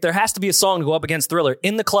 but if there has to be a song to go up against Thriller,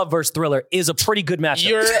 In the Club versus Thriller is a pretty good matchup.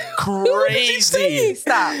 You're crazy.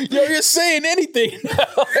 Stop. Yo, you're saying anything.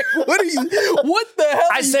 What the hell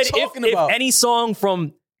are I you said talking if about? any song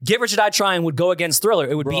from Get Rich or Die Trying would go against Thriller,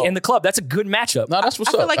 it would be Bro. In the Club. That's a good matchup. No, that's what's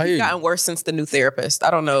I feel up. like I hear he's you. gotten worse since the new therapist.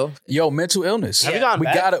 I don't know. Yo, mental illness. Have you gotten we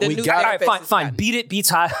back? got it. The We new got All it. right, fine, Therapist is fine. fine. Beat It beats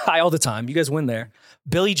high all the time. You guys win there.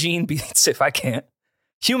 Billie Jean beats If I Can't.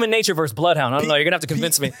 Human Nature versus Bloodhound. I don't know. You're going to have to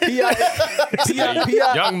convince me.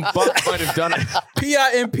 Young Buck might have done it.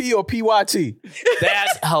 PIMP or PYT?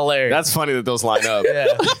 That's hilarious. That's funny that those line up. yeah.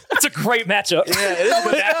 That's a great matchup. Yeah, it is a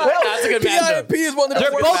good matchup. That's a good matchup. PIMP is one of the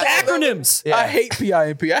They're worst both matchups ever. acronyms. Yeah. I hate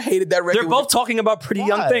PIMP. I hated that record. They're both talking about pretty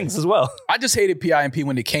young Why? things as well. I just hated PIMP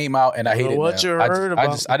when it came out, and I hate it What now. you I heard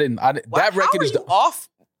just, about- I didn't. Why- That record how is are you off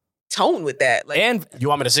tone with that. Like, And You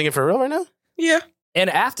want me to sing it for real right now? yeah.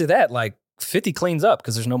 after that, like 50 cleans up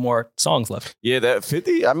because there's no more songs left. Yeah, that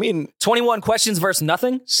 50, I mean, 21 questions versus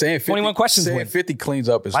nothing. saying 50, 21 questions saying win. 50 cleans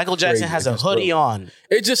up is Michael Jackson crazy has a against hoodie Thriller. on.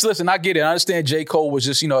 It just listen. I get it. I understand. J. Cole was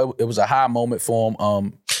just it was a high moment for him.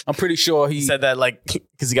 I'm pretty sure he He said that like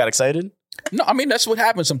because he got excited. No, I mean that's what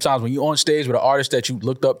happens sometimes when you're on stage with an artist that you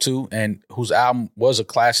looked up to and whose album was a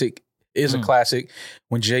classic, is a classic.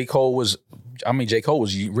 When J. Cole was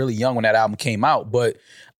really young when that album came out, but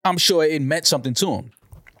I'm sure it meant something to him.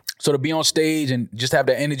 So to be on stage and just have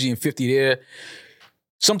that energy and 50 there,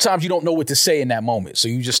 sometimes you don't know what to say in that moment, so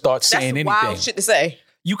you just start That's saying some anything. wild shit to say.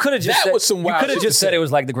 You could have just That said, was some you wild could have shit to just said say. it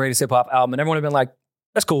was like the greatest hip hop album, and everyone would have been like,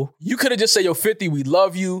 "That's cool." You could have just said, yo, 50, we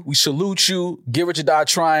love you. We salute you. Get Rich or Die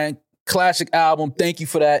Trying. Classic album. Thank you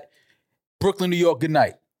for that. Brooklyn, New York, good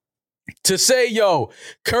night. To say, yo,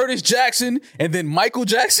 Curtis Jackson and then Michael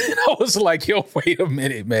Jackson, I was like, yo, wait a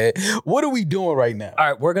minute, man. What are we doing right now?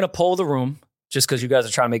 All right, we're gonna poll the room just because you guys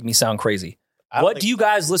are trying to make me sound crazy. What do you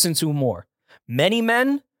guys listen to more, Many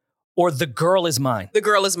Men or The Girl Is Mine? The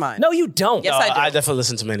Girl Is Mine. No, you don't. Yes, I do. I definitely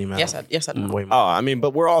listen to Many Men. Yes, I do. Way more. oh, I mean,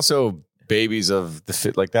 but we're also babies of the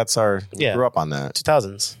fit. Like that's our, we Yeah. grew up on that.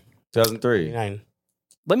 2000s. 2003. 99.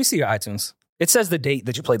 Let me see your iTunes. It says the date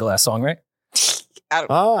that you played the last song, right?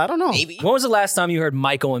 I don't know. Maybe. When was the last time you heard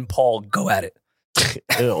Michael and Paul go at it?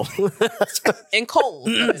 Ew. And Cole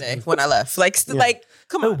the other day when I left. Like,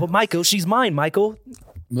 come Oh, on. but Michael, she's mine, Michael.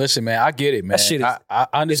 Listen, man, I get it, man. That shit is- I His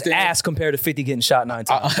understand. ass compared to 50 getting shot 9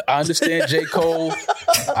 times. I understand J. Cole.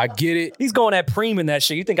 I get it. He's going at Preem in that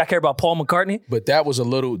shit. You think I care about Paul McCartney? But that was a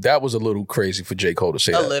little crazy for J. Cole to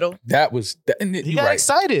say A that. little. That was He you're got right.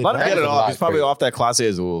 excited. Let him That get it was a off. lot He's probably crazy. off that Clase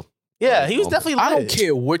Azul. Yeah, he was definitely I don't lit.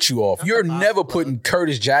 care what you off. You're never putting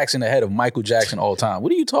Curtis Jackson ahead of Michael Jackson all time.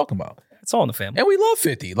 What are you talking about? It's all in the family. And we love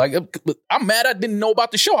 50. Like, I'm mad I didn't know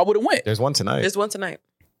about the show. I would have went. There's one tonight. There's one tonight.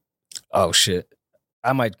 Oh, shit.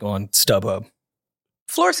 I might go on StubHub.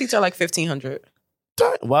 Floor seats are like $1,500.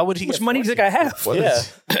 Why would he? How much get money do you think I have? What Yeah.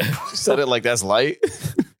 is- you said it like that's light.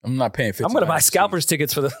 I'm not paying 50. I'm going to buy scalpers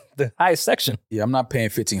tickets for the highest section. Yeah, I'm not paying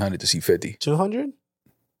 1,500 to see 50. 200?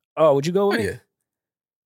 Oh, would you go Oh, with me? yeah.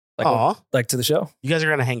 Aw. Like to the show? You guys are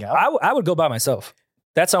gonna hang out. I would go by myself.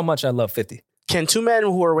 That's how much I love 50. Can two men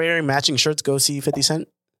who are wearing matching shirts go see 50 Cent?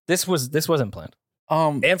 This wasn't planned.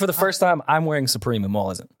 Um, And for the first time, I'm wearing Supreme and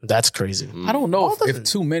Maul isn't. That's crazy. I don't know All if doesn't-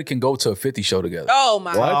 two men can go to a 50 show together. Oh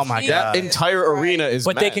my What? Oh my That God. entire arena is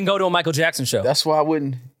But they mad. can go to a Michael Jackson show. That's why I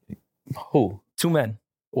wouldn't. Who? 2 men.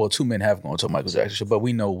 Well, two men have gone to a Michael Jackson show, but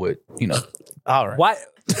we know what, All right. Why?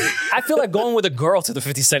 I feel like going with a girl to the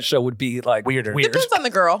 50 Cent show would be like Weirder. Weird. Depends on the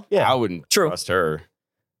girl. Yeah. I wouldn't True. trust her.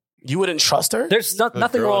 You wouldn't trust her? There's nothing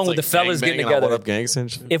Girl, wrong it's with like the fellas getting gangbanging on together. What up, gangs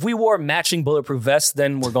and shit. If we wore matching bulletproof vests,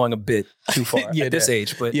 then we're going a bit too far Yeah, at this that-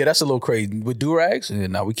 age. But Yeah, that's a little crazy. With do-rags? Yeah,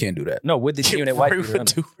 no, we can't do that. no, with the G unit white people,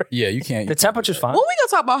 Yeah, you can't. the temperature's fine. When we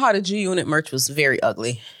gonna talk about how the G Unit merch was very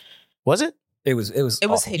ugly? Was it? It was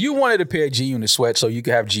awful. hideous. You wanted a pair of G-Unit sweats so you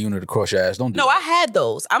could have G-Unit across your ass. Don't do No, that. I had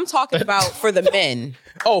those. I'm talking about for the men.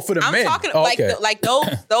 Oh, for the I'm men. talking Oh, like okay. like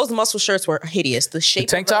those muscle shirts were hideous. The shape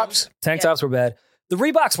The tank of them. tops? Tank tops were bad. The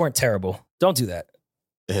Reeboks weren't terrible. Don't do that.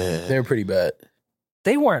 They were pretty bad.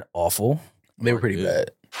 They weren't awful. They were pretty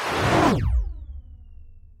bad.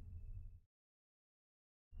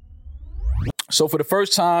 So for the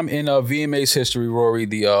first time in VMA's history, Rory,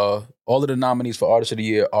 the all of the nominees for Artist of the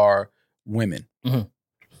Year are women. Mhm.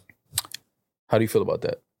 How do you feel about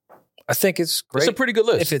that? I think it's great. It's a pretty good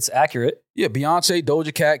list. if it's accurate. Yeah, Beyonce,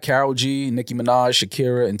 Doja Cat, Karol G, Nicki Minaj,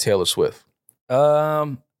 Shakira, and Taylor Swift. All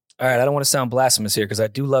right, I don't want to sound blasphemous here because I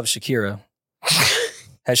do love Shakira.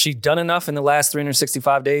 Has she done enough in the last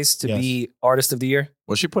 365 days to be Artist of the Year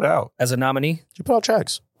What she put out? as a nominee? She put out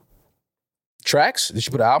tracks. Tracks? Did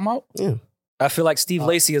she put an album out? Yeah. I feel like Steve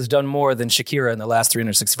Lacy has done more than Shakira in the last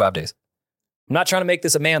 365 days. I'm not trying to make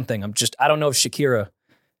this a man thing. I don't know if Shakira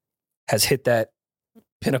has hit that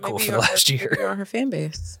pinnacle Maybe for the you're last maybe year. you're on her fan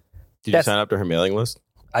base. Did you That's- sign up to her mailing list?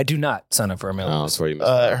 I do not sign up for a mailing Oh, list. that's where you missed.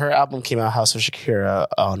 Her album came out, House of Shakira,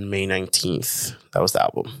 on May 19th. That was the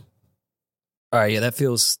album. All right, yeah, that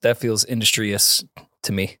feels industrious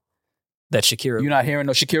to me. That Shakira. You're not hearing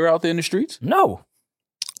no Shakira out there in the streets? No,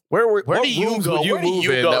 Where what do you rooms go? would you Where do move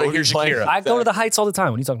you in go that to would hear be playing? Shakira? I go to the Heights all the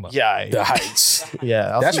time. What are you talking about? Yeah. The Heights.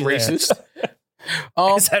 Yeah. I'll That's see you there. racist.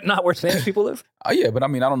 Is that not where famous people live? Yeah, but I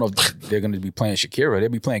mean, I don't know if they're going to be playing Shakira. They'll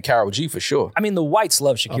be playing Karol G for sure. I mean, the whites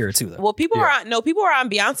love Shakira too, though. Well, people Yeah. are on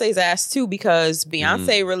Beyonce's ass too because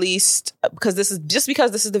Beyonce released because this is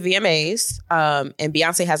the VMAs, and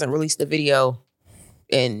Beyonce hasn't released a video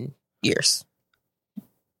in years.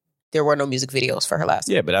 There were no music videos for her last.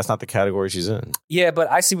 Yeah, but that's not the category she's in. Yeah, but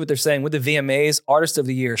I see what they're saying. With the VMAs, Artist of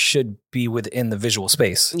the Year should be within the visual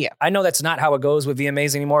space. Yeah. I know that's not how it goes with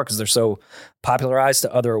VMAs anymore because they're so popularized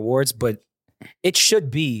to other awards, but it should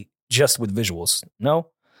be just with visuals. No?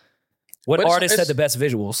 What But it's- artist had it's- the best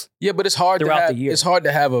visuals? Yeah, but it's hard to Throughout have, the year. it's hard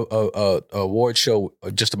to have a award show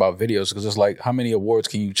just about videos because it's like how many awards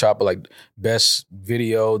can you chop? Like best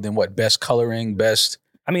video, then what? Best coloring, best.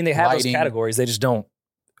 I mean, they have Lighting. those categories. They just don't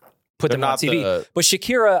put They're them on not TV. the- But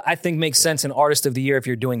Shakira, I think, makes sense in Artist of the Year if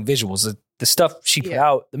you're doing visuals. The stuff she put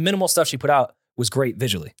out, the minimal stuff she put out was great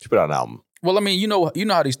visually. She put out an album. Well, I mean, you know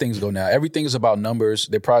how these things go now. Everything is about numbers.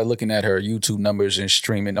 They're probably looking at her YouTube numbers and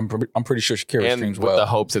streaming. I'm pretty sure Shakira And streams with well. the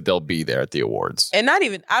hopes that they'll be there at the awards. And not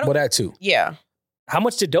even I don't. Well, that too. Yeah, How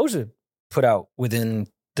much did Doja put out within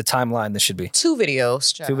the timeline that should be? 2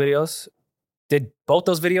 videos. child. 2 videos? Did both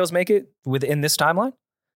those videos make it within this timeline?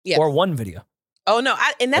 Yes. Or one video? Oh no,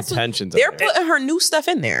 and that's what, Attention's they're up there. putting her new stuff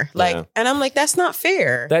in there. Like, Yeah. and I'm like, that's not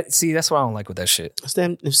fair. That's what I don't like with that shit. It's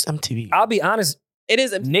MTV. I'll be honest, It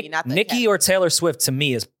is not the Nicki or Taylor Swift to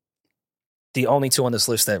me is the only two on this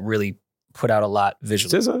list that really put out a lot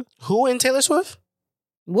visually. SZA? Who in Taylor Swift?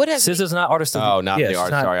 What has SZA's not artist of the Oh, not yeah, the she's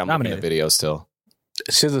art. not Sorry, I'm looking nominated. at video still.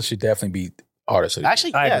 SZA should definitely be artist of the year.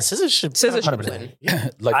 Actually, I yeah, agree. SZA should. SZA should 100%. win. Yeah.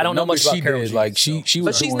 Like I the don't know numbers much about she Karol did. G, Like she But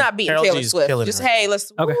was she's doing, not beating Karol Taylor G's Swift. killing Just her. hey,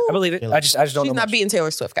 let's. Okay, woo. I believe it. I just don't She's know not much. beating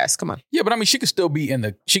Taylor Swift, guys. Come on. Yeah, but I mean, she could still be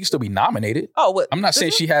she could still be nominated. Oh, what? I'm not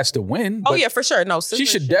saying SZA? she has to win. Oh but yeah, for sure. No, she SZA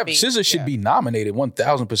should be- SZA should yeah. be nominated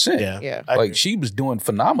 1,000%. Yeah. Yeah. I Like agree. she was doing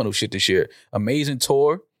phenomenal shit this year. Amazing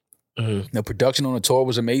tour. Mhm. The production on the tour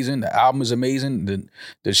was amazing. The album is amazing.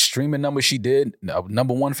 The streaming number she did,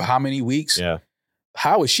 number one for how many weeks? Yeah.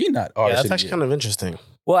 How is she not Yeah, artist? that's of the actually year? kind of interesting.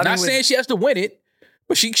 Well, I Not mean, saying she has to win it,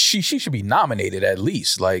 but she should be nominated at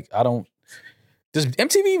least. Like I don't. Does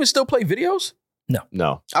MTV even still play videos?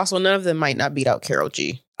 No. Also, none of them might not beat out Karol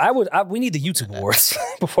G. we need the YouTube awards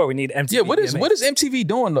before we need MTV. Yeah. What is VMAs. MTV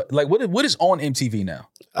doing? Like what is on MTV now?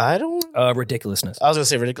 I don't. Ridiculousness? I was gonna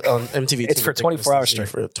say on MTV. It's for 24 hours straight.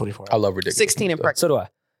 straight. For 24 I hours. love ridiculous. 16 and pregnant. So do I.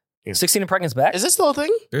 Yeah. 16 and Pregnant's back. Is this still a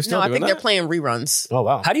thing? They're still No, I doing think they're that? playing reruns. Oh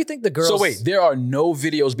wow. How do you think the girls? So wait, there are no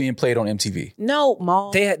videos being played on MTV. No,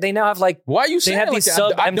 Maul. they now have like Why are you They saying have it like these that?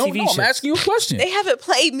 sub I don't MTV know. I'm shits. asking you a question. They haven't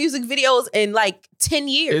played music videos in like 10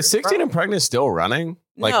 years. Is 16 bro. and Pregnant still running?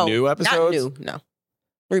 Like No, new episodes? Not new, no.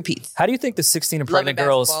 Repeats. How do you think the 16 and Love Pregnant and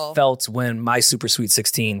girls Basketball. felt when My Super Sweet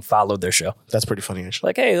 16 followed their show? That's pretty funny actually.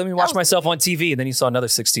 Like, hey, let me watch was- myself on TV, and then you saw another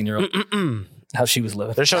 16-year-old how she was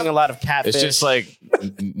living. They're showing a lot of catfish. It's just like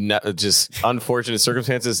just unfortunate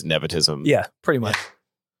circumstances, nepotism. Yeah, pretty much.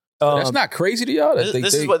 That's not crazy to y'all. That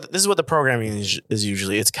This is what the programming is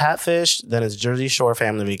usually. It's Catfish, then it's Jersey Shore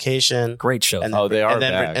Family Vacation, Great show. and Oh, they are and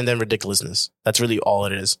then, back. and then Ridiculousness. That's really all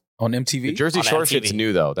it is. on The MTV. Jersey On Shore MTV. shit's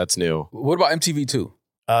new though. That's new. What about MTV too?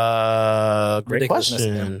 Great Ridiculousness,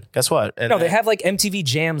 question. Guess what? And no, they have like MTV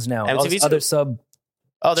Jams now. and all these MTV other too. sub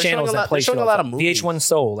they're showing channels a that lot. play They're showing a shows. lot of movies. VH1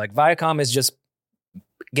 Soul. Like Viacom is just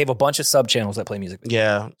gave a bunch of sub channels that play music.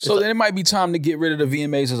 Yeah. So then it might be time to get rid of the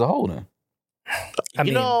VMAs as a whole then. I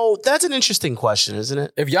mean, that's an interesting question, isn't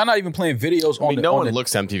it? If y'all not even playing videos on no one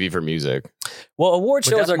looks to MTV for music. well, award But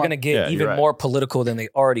shows that's are my- going to get even more political than they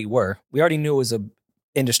already were. We already knew it was a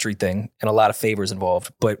industry thing and a lot of favors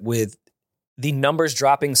involved. But with the numbers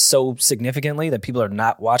dropping so significantly that people are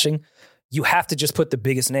not watching, you have to just put the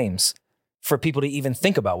biggest names for people to even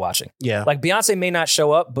think about watching. Yeah. Like Beyonce may not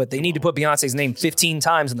show up, but they need to put Beyonce's name 15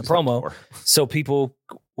 times in the promo so people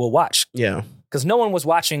will watch. Yeah. Because no one was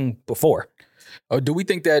watching before. Or do we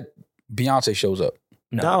think that Beyonce shows up?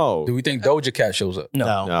 No. Do we think Doja Cat shows up?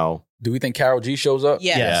 No. No. Do we think Karol G shows up?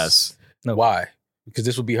 Yes. No. Why? Because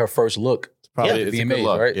this would be her first look. Probably at it's the a good VMAs,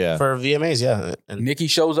 look. right? Yeah. For VMAs, yeah. And Nicki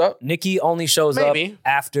shows up. Nicki only shows Maybe. up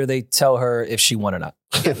after they tell her if she won or not.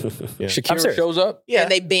 yeah. Shakira serious. shows up. Yeah.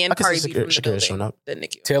 And they banned I can Cardi see B from the Shakira building. showing up. The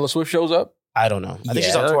Nicki. Taylor Swift shows up. I don't know. I think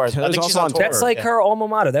she's Yeah. on tour. I Taylor's think she's also on on tour. That's like yeah. her alma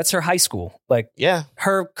mater. That's her high school. Like Yeah.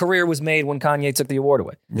 her career was made when Kanye took the award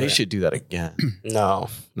away. They should do that again. No.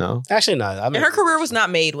 No? Actually, not. I mean, And her career was not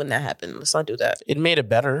made when that happened. Let's not do that. it made it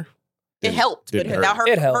better. It helped, but didn't hurt. now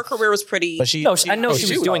It her helped. career was pretty. But she, No, I know she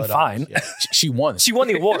was was doing solid fine. Yeah. She won. She won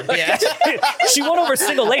the award. Yeah. She won over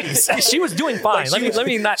single ladies. She was doing fine. Let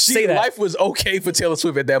me not say that. Life was okay for Taylor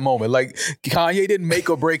Swift at that moment. Like Kanye didn't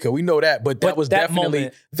make or break her. We know that, but that But was that definitely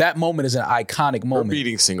moment- that moment is an iconic Her moment.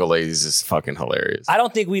 beating single ladies is fucking hilarious. I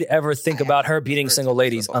don't think we'd ever think about her beating single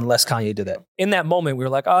ladies unless Kanye did that. In that moment, we were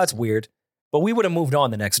like, oh, that's weird. But we would have moved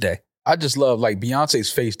on the next day. I just love like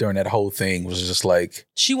Beyonce's face during that whole thing was just like,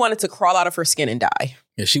 she wanted to crawl out of her skin and die.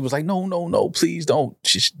 yeah, she was like, no, please don't.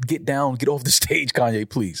 Just get down, get off the stage, Kanye,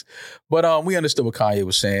 please. But we understood what Kanye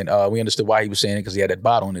was saying. We understood why he was saying it because he had that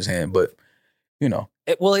bottle in his hand. But you know,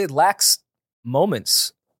 It lacks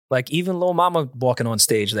moments. Like even Lil Mama walking on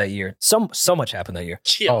stage that year. So much happened that year.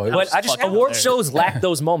 Oh, it But I just fucking award hilarious. shows lack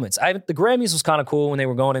those moments. The Grammys was kind of cool when they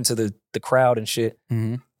were going into the crowd and shit.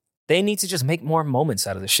 mhm. They need to just make more moments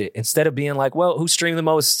out of the shit instead of being like, well, who streamed the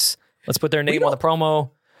most? Let's put their name on the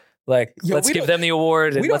promo. Like, Yo, let's we give don't- them the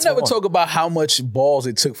award. And we don't let's never move on. talk about how much balls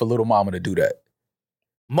it took for Little Mama to do that.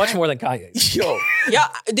 Much more than Kanye. Yo, Yeah,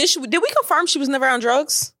 did we confirm she was never on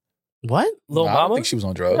drugs? What? Lil I Mama? don't think she was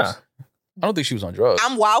on drugs. Nah. I don't think she was on drugs.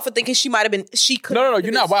 I'm wild for thinking she might have been. She could. No,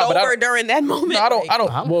 you're not wild, but I sober don't- during that moment. No, I don't.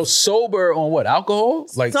 like, Well, sober on what? Alcohol?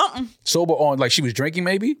 Like something. sober on like she was drinking?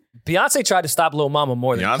 Maybe. Beyonce tried to stop Lil Mama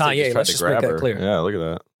more than Beyonce Kanye. Let's just make that clear. Yeah, look at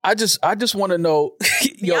that. I just want to know.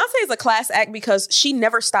 Yo, Beyonce is a class act because she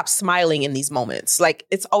never stops smiling in these moments. Like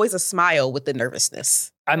it's always a smile with the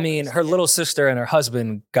nervousness. I mean, her little sister and her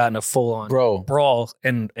husband got in a full-on Bro. brawl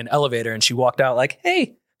in an elevator, and she walked out like,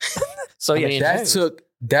 hey. So, yeah. mean,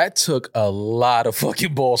 that took a lot of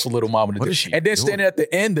fucking balls for Little Mama to What do. is she And then doing? standing at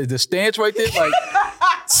the end, the stance right there, like,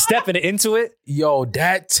 stepping into it. yo,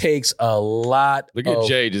 that takes a lot. Look at of,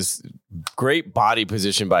 Jay, just great body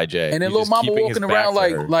position by Jay. And then He's Little just Mama keeping his walking back around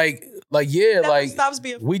to her. like yeah, Never like stops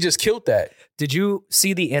being. we just killed that. Did you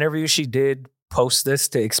see the interview she did post this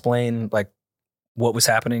to explain like what was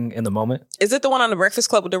happening in the moment? Is it the one on the Breakfast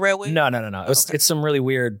Club with the railway? No. It's some really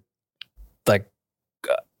weird, like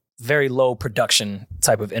very low production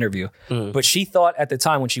type of interview. Mm. But she thought at the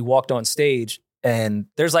time when she walked on stage, and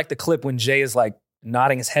there's like the clip when Jay is like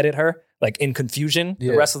nodding his head at her, like in confusion.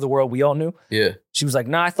 Yeah. The rest of the world, we all knew. Yeah, She was like,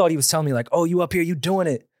 nah, I thought he was telling me like, oh, you up here, you doing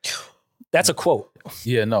it. That's a quote.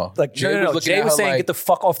 yeah, no. Like, no. looking Jay at was her saying, like- get the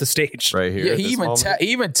fuck off the stage. right here. Yeah, at he this moment.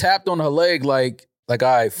 even tapped on her leg like all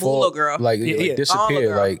right, Move, little fall, girl. like, Yeah, like yeah. disappear,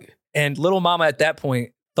 girl. like. And little mama at that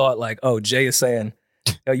point thought like, oh, Jay is saying,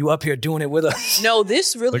 yo, you up here doing it with us. No,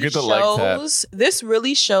 this really Look at the leg tap. shows. This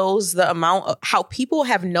really shows the amount of how people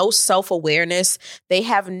have no self-awareness. They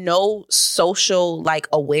have no social like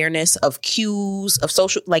awareness of cues of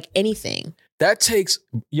social like anything. That takes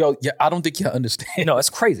yeah. I don't think y'all understand. No, it's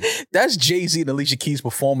crazy. That's Jay-Z and Alicia Keys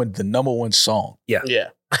performing the #1 song. Yeah.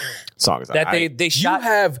 Song is That alright. they shot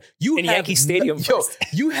You in have Yankee Stadium Yo, first.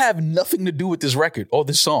 you have nothing to do with this record or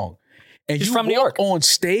this song, and She's you from New walk York. on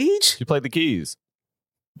stage. She played the keys.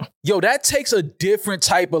 Yo, that takes a different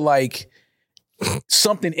type of like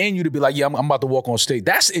something in you to be like, yeah, I'm about to walk on stage.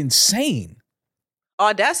 That's insane.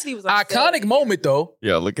 Audacity was Iconic moment though,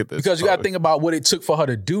 Yeah, look at this. because you got to photo. think about what it took for her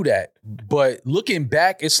to do that. But looking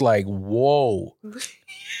back, it's like, whoa.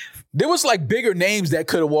 There was like bigger names that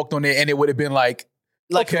could have walked on there, and it would have been like,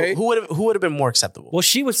 Like okay. who would have been more acceptable? Well,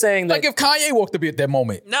 she was saying that like if Kanye walked up here at that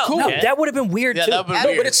moment. No. cool. no, Yeah. that would have been weird Yeah, too. that would No,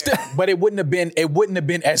 weird. but it's still, but it wouldn't have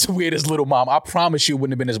been as weird as Little Mama. I promise you, it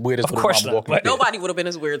wouldn't have been as weird as Of Little course Mama not, walking but up there. Nobody would have been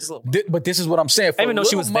as weird as Lil. But this is what I'm saying. For I didn't know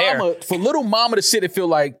she was there. For Little Mama to sit and feel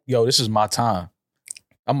like, yo, this is my time.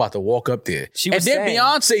 I'm about to walk up there. She and was then saying-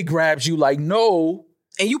 Beyonce grabs you like, no.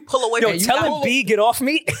 And you pull away Yo, from telling B, get off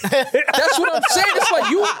me. That's what I'm saying. It's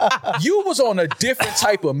like you was on a different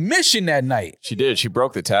type of mission that night. She did. She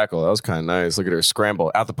broke the tackle. That was kind of nice. Look at her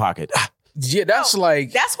scramble out the pocket. Yeah, that's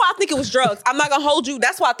like That's why I think it was drugs. I'm not gonna hold you.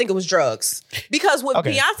 That's why I think it was drugs. Because when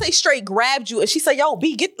Beyonce straight grabbed you and she said, "Yo,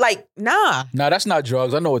 B, get like, nah." Nah, that's not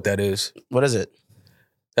drugs. I know what that is. What is it?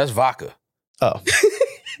 That's vodka. Oh.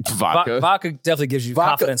 Vodka. Vodka definitely gives you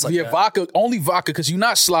confidence like that. Vodka, only vodka, because you're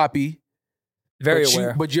not sloppy. Very but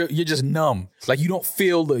aware. But you're just numb. Like you don't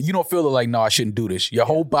feel the like, no, I shouldn't do this. Your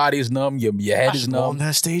whole body is numb. Your head is On numb.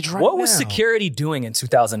 that stage right What was now. security doing in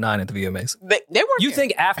 2009 at the VMAs? They weren't. You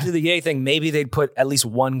think after the Ye thing, maybe they'd put at least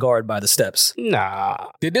one guard by the steps? Nah.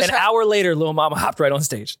 Did this An hour later, Lil Mama hopped right on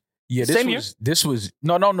stage. Yeah, Same year? This was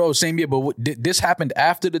no, same year. But this happened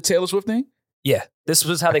after the Taylor Swift thing. Yeah, this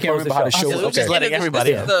was how they can't closed the remember show. how the show was. Just Okay. letting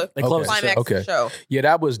everybody this is in. the They closed the climax show. of the show. Yeah,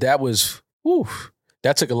 that was. Whew,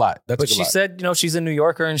 that took a lot. But she said, she's a New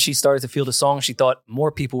Yorker and she started to feel the song. She thought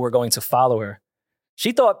more people were going to follow her.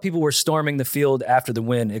 She thought people were storming the field after the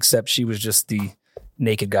win, except she was just the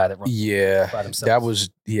naked guy that runs by themselves.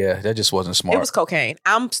 That just wasn't smart. It was cocaine.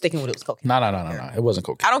 I'm sticking with it was cocaine. No. It wasn't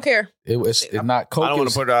cocaine. I don't care. It's not coke. I don't want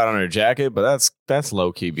to put it out on her jacket, but that's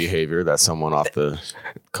low key behavior. That's someone off the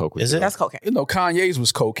coke. Is it? That's cocaine. Kanye's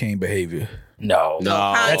was cocaine behavior. No.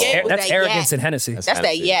 Kanye was That's that arrogance yak. and Hennessy. That's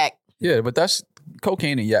that yak. Yeah, but that's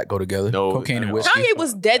cocaine and yak go together. No, cocaine and no. whiskey. Kanye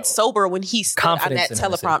was dead sober when he stood on Confidence that in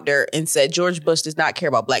Hennessy. teleprompter and said George Bush does not care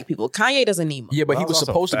about black people. Kanye doesn't need money. Yeah, but he That was was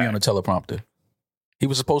also supposed to be on the teleprompter. He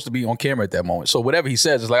was supposed to be on camera at that moment. So whatever he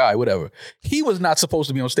says is like, all right, whatever. He was not supposed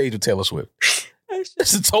to be on stage with Taylor Swift.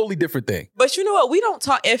 It's a totally different thing. But you know what? We don't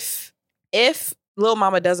talk if Lil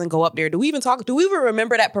Mama doesn't go up there. Do we even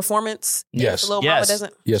remember that performance? Yes. If Lil Yes. Mama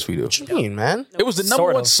doesn't. Yes, we do. What you mean, man? It was the number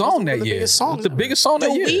Sort one of. song that the year. biggest It song was the ever. biggest song that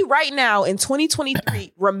Do year. we right now in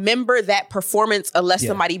 2023 remember that performance unless Yeah.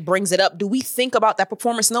 somebody brings it up? Do we think about that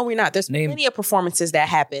performance? No, we're not. There's plenty of performances that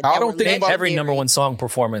happen. I that don't were think about Every legendary. number one song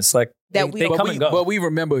performance, like That they, we they don't- come and go. But we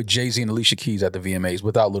remember Jay-Z and Alicia Keys at the VMAs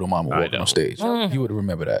without Little Mama walking on stage. You would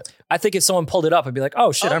remember that. I think if someone pulled it up, I'd be like,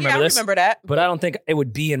 oh shit, I remember this. I remember that. But I don't think it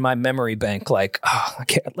would be in my memory bank. Like, I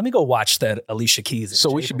can't. Let me go watch that Alicia Keys. and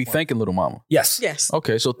So we Jay should be perform. thanking Little Mama. Yes. Yes.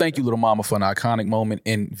 Okay, so thank you, Little Mama, for an iconic moment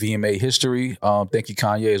in VMA history. Thank you,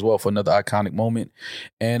 Kanye, as well, for another iconic moment.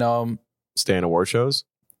 And Stay in award shows.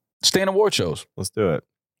 stay in award shows. Let's do it.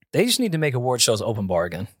 They just need to make award shows open bar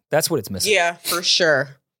again. That's what it's missing. Yeah, for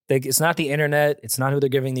sure. It's not the internet. It's not who they're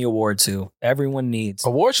giving the award to. Everyone needs.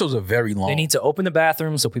 Award shows are very long. They need to open the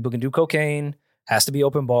bathroom so people can do cocaine. Has to be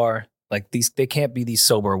open bar. Like these, they can't be these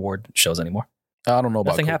sober award shows anymore. I don't know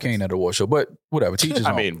about Nothing cocaine happens. at a award show, but whatever. Teachers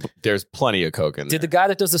I mean, there's plenty of coke in there. Did the guy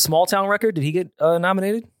that does the Small Town record, did he get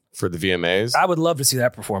nominated? For the VMAs? I would love to see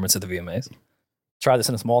that performance at the VMAs. Try this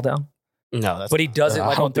in a small town. No, that's But he does it I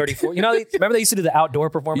like don't on 34. You know, remember they used to do the outdoor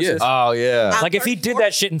performances? Yeah. Oh, yeah. Like if he did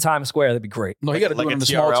that shit in Times Square, that'd be great. no, he got to do Like it in a a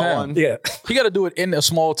small TRL town. one? Yeah. He got to do it in a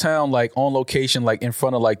small town, like on location, like in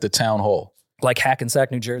front of like the town hall. Like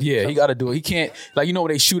Hackensack, New Jersey. Yeah, he got to do it. He can't, like, you know,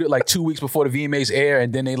 when they shoot it like 2 weeks before the VMAs air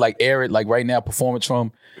and then they like air it like right now, performance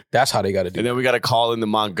from. That's how they got to do And it. then we got to call in the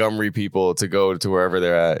Montgomery people to go to wherever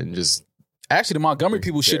they're at and just. Actually, the Montgomery Who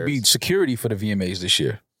people should be cares? security for the VMAs this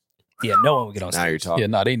year. Yeah, no one would get on Now stage. you're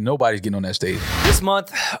talking. Yeah, nobody's getting on that stage. This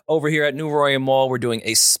month, over here at New Royal Mall, we're doing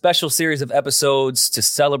a special series of episodes to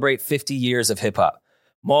celebrate 50 years of hip hop.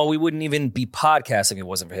 Mall, we wouldn't even be podcasting if it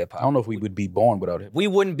wasn't for hip I hop. don't know if we would be born without it. We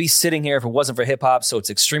wouldn't be sitting here if it wasn't for hip hop. So it's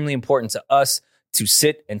extremely important to us to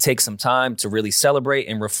sit and take some time to really celebrate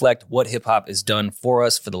and reflect what hip hop has done for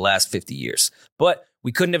us for the last 50 years. But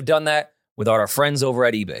we couldn't have done that without our friends over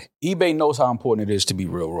at eBay. eBay knows how important it is to be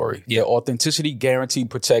real, Rory. Yeah. Their authenticity guarantee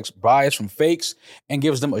protects buyers from fakes and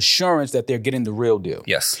gives them assurance that they're getting the real deal.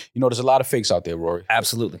 Yes, You know, there's a lot of fakes out there, Rory.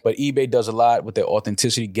 absolutely. But eBay does a lot with their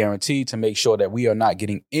authenticity guarantee to make sure that we are not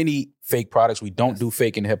getting any fake products. We don't do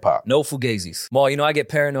fake in hip hop. No fugazis. Maul, you know, I get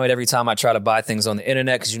paranoid every time I try to buy things on the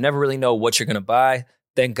internet because you never really know what you're going to buy.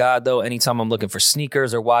 Thank God, though, anytime I'm looking for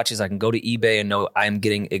sneakers or watches, I can go to eBay and know I'm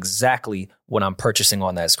getting exactly what I'm purchasing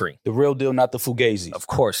on that screen. The real deal, not the fugazi. Of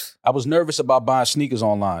course. I was nervous about buying sneakers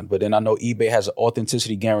online, but then I know eBay has an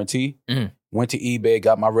authenticity guarantee. Mhm. Went to eBay,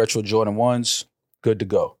 got my retro Jordan 1s, good to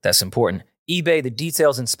go. That's important. eBay, the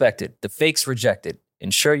details inspected, the fakes rejected.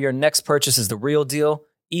 Ensure your next purchase is the real deal.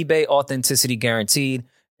 eBay authenticity guaranteed.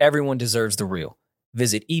 Everyone deserves the real.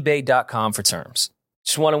 Visit ebay.com for terms.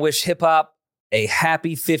 Just want to wish hip hop a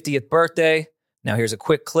happy 50th birthday. Now here's a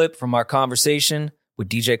quick clip from our conversation with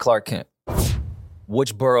DJ Clark Kent.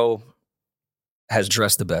 Which borough has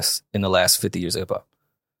dressed the best in the last 50 years of hip hop?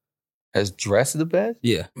 Has dressed the best?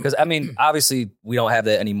 Yeah. Because, I mean, obviously, we don't have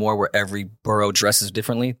that anymore where every borough dresses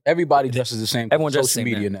differently. Everybody dresses the same. Everyone dresses social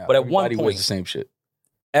the same media now. now. But at Everybody one wears point, the same shit.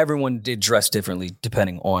 Everyone did dress differently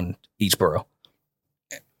depending on each borough.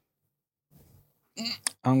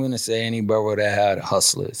 I'm going to say any borough that had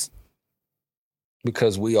hustlers.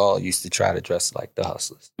 Because we all used to try to dress like the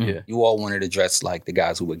hustlers. Yeah. You all wanted to dress like the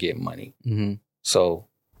guys who would get money. Mm-hmm. So,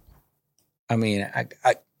 I mean,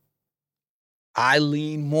 I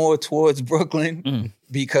lean more towards Brooklyn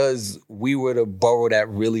because we were the borough that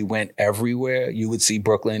really went everywhere. You would see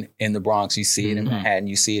Brooklyn in the Bronx. You see it in Manhattan.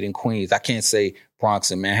 You see it in Queens. I can't say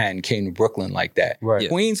Bronx and Manhattan came to Brooklyn like that. Right.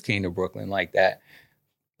 Queens came to Brooklyn like that.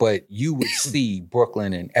 But you would see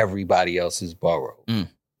Brooklyn in everybody else's borough.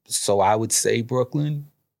 So I would say Brooklyn.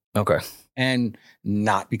 Okay. And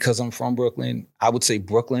not because I'm from Brooklyn. I would say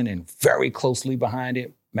Brooklyn and very closely behind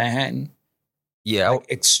it, Manhattan. Yeah.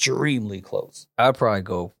 Like extremely close. I'd probably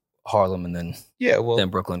go Harlem and then then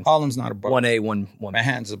Brooklyn. Harlem's not a borough. 1A, 1.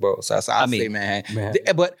 Manhattan's a borough. So I'd say Manhattan.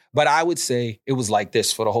 But I would say it was like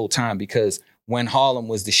this for the whole time because when Harlem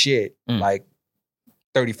was the shit, like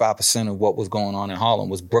 35% of what was going on in Harlem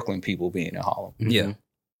was Brooklyn people being in Harlem. Yeah.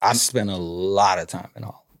 I spent a lot of time in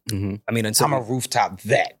Harlem. I mean, I'm a rooftop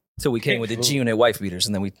vet. Until we came with the G-Unit wife beaters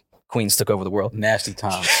and then Queens took over the world. Nasty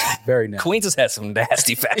times. Very nasty. Queens has had some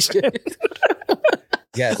nasty fashion.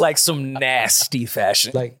 Yes. Like some nasty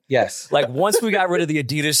fashion. Like, yes. Like once we got rid of the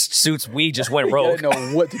Adidas suits, we just went We rogue. didn't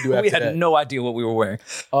know what to do after We had that. no idea what we were wearing.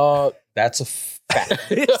 That's a fact.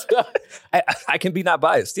 I can be not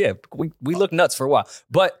biased. Yeah, we looked nuts for a while.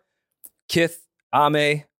 But Kith,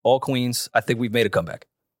 Ame, all Queens, I think we've made a comeback.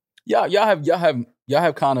 Y'all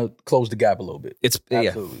have kind of closed the gap a little bit. It's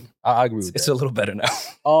Absolutely. I agree with It's that. a little better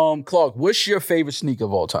now. Clark, what's your favorite sneaker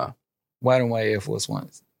of all time? White and white Air Force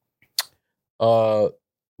Ones.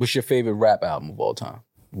 What's your favorite rap album of all time?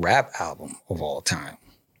 Rap album of all time.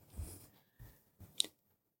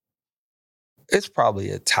 It's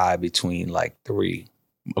probably a tie between like 3,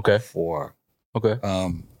 Okay. 4. Okay.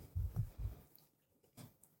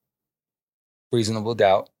 Reasonable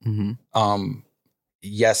Doubt. Mm-hmm.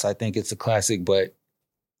 Yes, I think it's a classic, but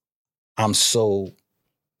I'm so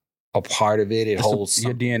a part of it. It holds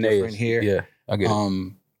your something DNA different is, here. Yeah, I get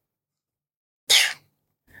it.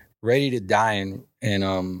 Ready to Die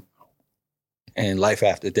and Life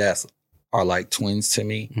After Death are like twins to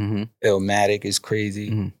me. Mm-hmm. Illmatic is crazy.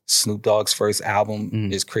 Mm-hmm. Snoop Dogg's first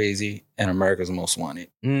album is crazy, and America's Most Wanted.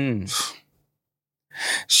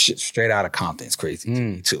 Shit, straight out of Compton's crazy to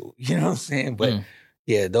me too. You know what I'm saying? But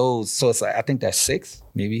yeah, those. So it's like I think that's 6,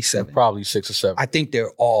 maybe 7. Probably 6 or 7. I think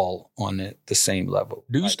they're all on the same level.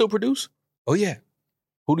 Do you still produce? Oh yeah.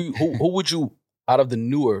 Who would you out of the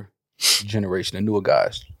newer generation, the newer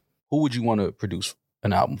guys? Who would you want to produce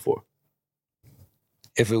an album for?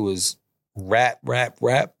 If it was rap,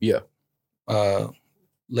 Yeah.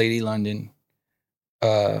 Lady London,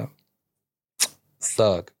 Thug,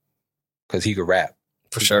 because he could rap.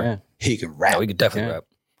 For sure. Yeah. He can rap. Yeah, we could definitely rap.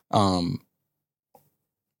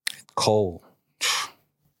 Cole.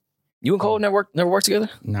 You and Cole never worked together?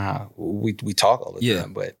 Nah, we talk all the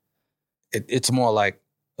time, but it's more like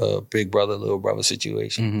a big brother, little brother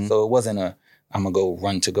situation. Mm-hmm. So it wasn't I'm gonna go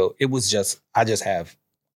run to go. It was just I just have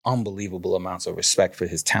unbelievable amounts of respect for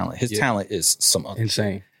his talent. His talent is some other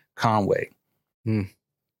Insane. shit. Conway, Mm.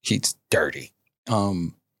 he's dirty.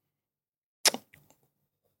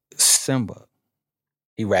 Simba,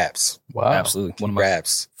 he raps. Wow. Absolutely. One of my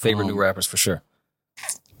Raps. favorite new rappers for sure.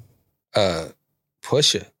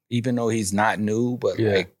 Pusha, even though he's not new, but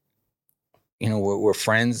like, you know, we're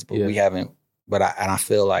friends, but we haven't. But I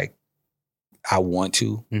feel like I want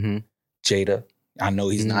to. Mm-hmm. Jada, I know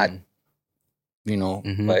he's not, you know,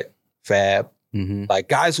 Mhm. but Fab, Mm-hmm. like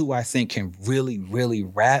guys who I think can really, really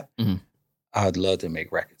rap. I'd love to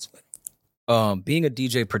make records with. Being a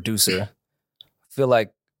DJ producer, I feel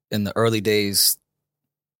like in the early days,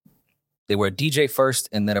 they were a DJ first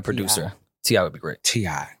and then a producer. T.I. would be great.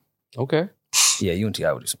 T.I. Okay. Yeah, you and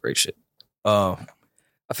T.I. would do some great shit. I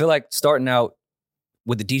feel like starting out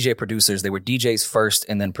with the DJ producers, they were DJs first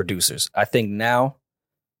and then producers. I think now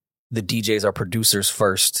the DJs are producers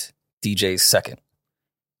first, DJs second.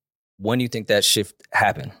 When do you think that shift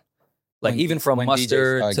happened? Like even from when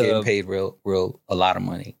Mustard DJs to getting paid real a lot of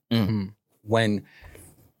money. Mm-hmm. When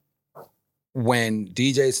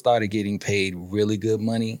DJs started getting paid really good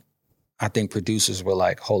money, I think producers were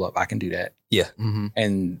like, hold up, I can do that. Yeah. Mm-hmm.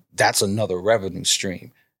 And that's another revenue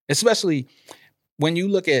stream. Especially when you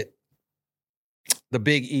look at the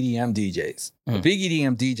big EDM DJs. The big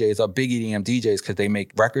EDM DJs are big EDM DJs because they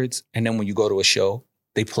make records. And then when you go to a show,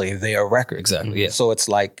 they play their record. Exactly. Yeah. So it's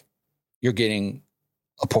like you're getting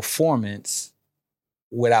a performance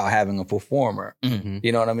without having a performer. Mm-hmm.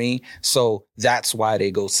 You know what I mean? So that's why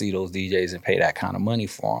they go see those DJs and pay that kind of money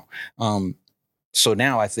for them. So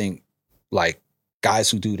now I think like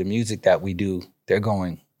guys who do the music that we do, they're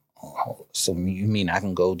going, oh, so you mean I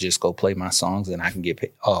can go play my songs and I can get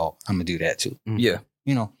paid? Oh, I'm gonna do that too. Yeah.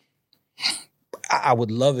 You know, I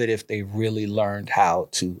would love it if they really learned how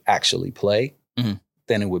to actually play. Mm-hmm.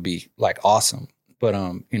 Then it would be like awesome. But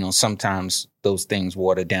you know, sometimes those things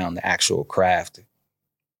water down the actual craft.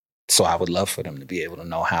 So I would love for them to be able to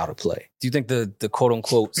know how to play. Do you think the quote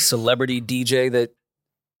unquote celebrity DJ that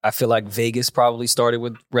I feel like Vegas probably started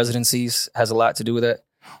with residencies has a lot to do with that?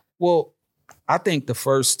 Well, I think the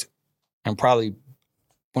first and probably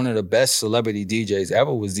one of the best celebrity DJs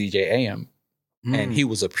ever was DJ AM. And he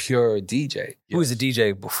was a pure DJ. He was a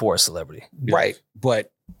DJ before a celebrity. Right.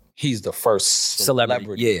 But he's the first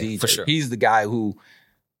celebrity DJ. For sure. He's the guy who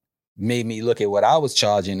made me look at what I was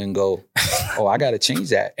charging and go, oh, I got to change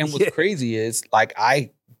that. And what's crazy is like I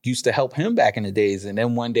used to help him back in the days. And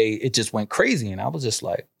then one day it just went crazy. And I was just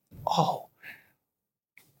like, oh,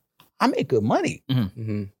 I make good money.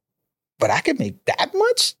 Mm-hmm. But I can make that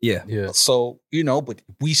much? Yeah. So, you know, but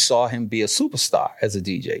we saw him be a superstar as a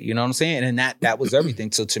DJ. You know what I'm saying? And that was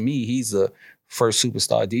everything. So to me, he's the first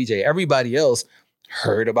superstar DJ. Everybody else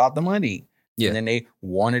heard about the money. Yeah. And then they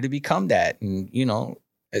wanted to become that. And, you know,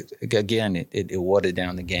 it watered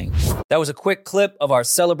down the game. That was a quick clip of our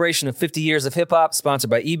celebration of 50 years of hip hop,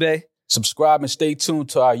 sponsored by eBay. Subscribe and stay tuned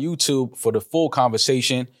to our YouTube for the full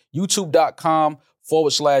conversation.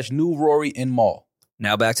 YouTube.com/New Rory and Mal.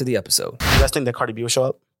 Now back to the episode. You guys think that Cardi B will show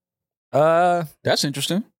up? That's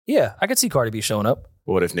interesting. Yeah, I could see Cardi B showing up.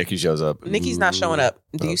 What if Nicki shows up? Nikki's not showing up.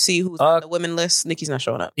 Do you see who's on the women list? Nikki's not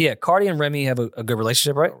showing up. Yeah, Cardi and Remy have a good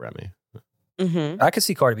relationship, right? Oh, Remy. Mm-hmm. I could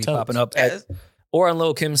see Cardi B popping up or on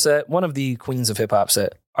Lil Kim's set, one of the queens of hip hop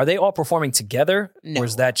set. Are they all performing together? No. Or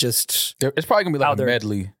is that just It's probably going to be like Out a there.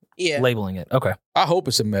 medley. Yeah. labeling it? Okay. I hope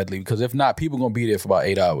it's a medley because if not, people going to be there for about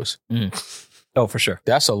 8 hours. Oh, for sure.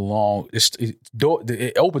 That's a long,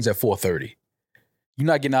 it opens at 4:30. You're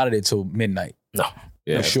not getting out of there till midnight. No.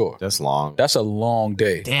 Yeah, For sure. That's long. That's a long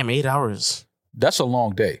day. Damn, 8 hours. That's a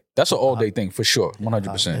long day. That's an all day thing for sure.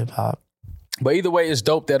 100%. Hip hop. But either way, it's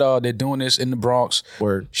dope that they're doing this in the Bronx.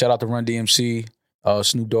 Word. Shout out to Run DMC,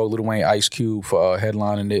 Snoop Dogg, Lil Wayne, Ice Cube for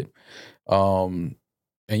headlining it. And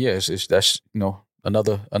yeah, that's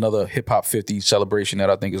another hip hop 50 celebration that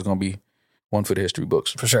I think is going to be one for the history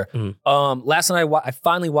books. For sure. Mm. Last night, I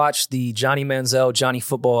finally watched the Johnny Manziel, Johnny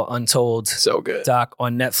Football Untold So good. doc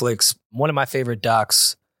on Netflix. One of my favorite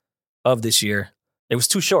docs of this year. It was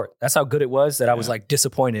too short. That's how good it was that I was like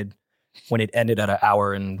disappointed when it ended at an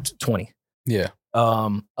hour and 20. Yeah.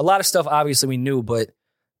 A lot of stuff obviously we knew, but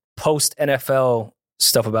post NFL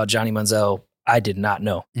stuff about Johnny Manziel, I did not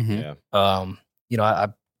know. Mm-hmm. Yeah. I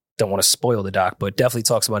don't want to spoil the doc, but definitely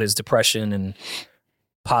talks about his depression and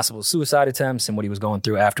possible suicide attempts and what he was going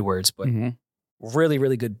through afterwards. But really,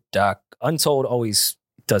 really good doc. Untold always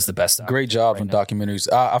does the best doc. Great job on documentaries.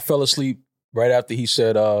 I fell asleep right after he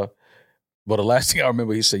said, well, the last thing I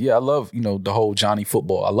remember, he said, yeah, I love, the whole Johnny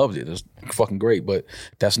Football. I loved it. It was fucking great, but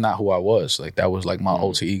that's not who I was. Like, that was like my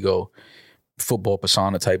alter ego, football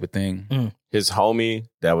persona type of thing. His homie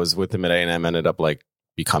that was with him at A&M ended up like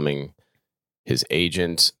becoming his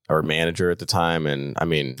agent or manager at the time. And I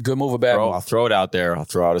mean, Good move or bad move? I'll throw it out there. I'll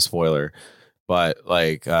throw out a spoiler. But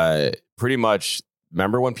like pretty much,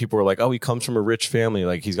 remember when people were like, oh, he comes from a rich family.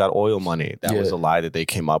 Like he's got oil money. That was a lie that they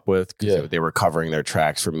came up with because they were covering their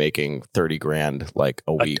tracks for making $30,000 like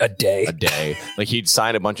a week. A day. Like he'd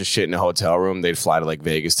sign a bunch of shit in a hotel room. They'd fly to like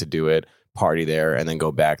Vegas to do it, party there, and then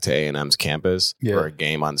go back to A&M's campus for a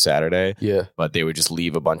game on Saturday. Yeah. But they would just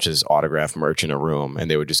leave a bunch of autographed merch in a room and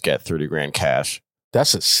they would just get $30,000 cash.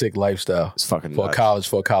 That's a sick lifestyle. It's fucking for nuts.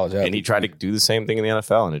 a college athlete. And he tried to do the same thing in the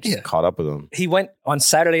NFL and it just caught up with him. He went on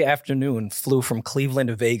Saturday afternoon, flew from Cleveland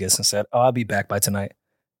to Vegas and said, oh, I'll be back by tonight.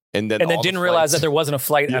 And then didn't realize that there wasn't a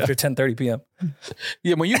flight after 10:30 p.m.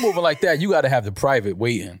 Yeah, when you're moving like that, you got to have the private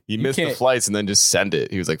waiting. He missed the flights and then just send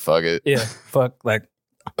it. He was like, fuck it. Yeah,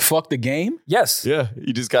 fuck the game? Yes. Yeah,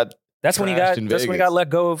 he just got That's when he got let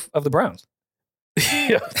go of the Browns.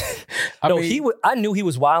 I knew he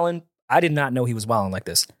was wilding. I did not know he was wilding like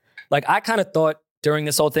this. Like I kind of thought during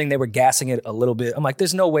this whole thing they were gassing it a little bit. I'm like,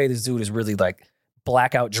 there's no way this dude is really like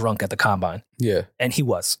blackout drunk at the combine. Yeah. And he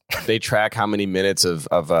was. They track how many minutes of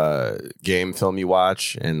game film you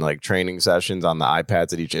watch and like training sessions on the iPads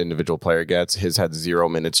that each individual player gets. His had 0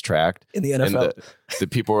 minutes tracked. In the NFL. And the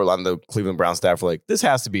people who were on the Cleveland Browns staff were like, this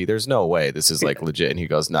has to be, there's no way this is like legit. And he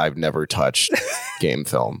goes, no, I've never touched game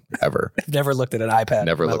film ever. I've never looked at an iPad.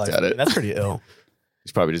 Never in my looked life. at it. That's pretty ill.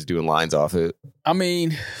 He's probably just doing lines off it. I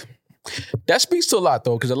mean, that speaks to a lot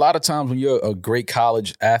though, because a lot of times when you're a great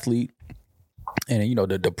college athlete and you know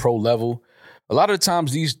the pro level, a lot of the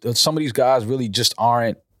times some of these guys really just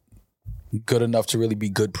aren't good enough to really be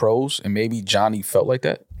good pros, and maybe Johnny felt like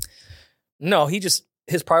that. No, his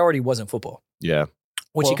priority wasn't football. Yeah.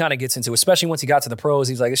 Which he kind of gets into, especially once he got to the pros.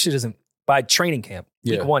 He's like, this shit isn't, by training camp,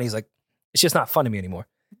 week one, he's like, it's just not fun to me anymore.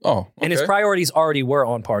 Oh, okay. And his priorities already were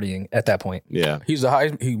on partying at that point. Yeah. He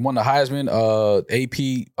won the Heisman,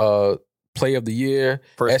 AP Player of the Year,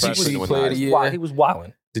 First SEC Player of the Year. He was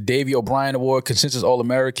wilding. The Davey O'Brien Award, Consensus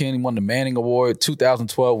All-American. He won the Manning Award.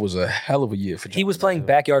 2012 was a hell of a year for Johnny. He was playing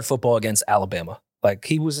backyard football against Alabama. Like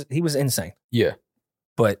he was insane. Yeah.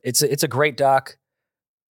 But it's a great doc.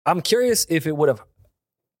 I'm curious if it would have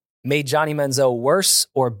made Johnny Manziel worse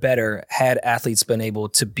or better had athletes been able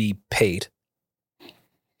to be paid.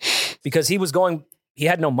 Because he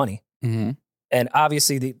had no money. Mm-hmm. And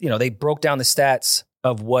obviously, they broke down the stats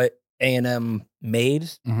of what A&M made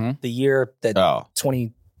the year that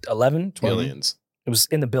 2011. Billions. It was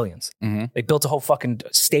in the billions. Mm-hmm. They built a whole fucking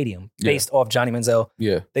stadium based off Johnny Manziel.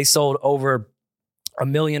 Yeah. They sold over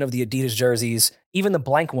 1 million of the Adidas jerseys. Even the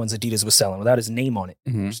blank ones Adidas was selling without his name on it.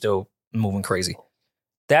 Mm-hmm. Still moving crazy.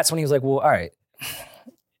 That's when he was like, well, all right,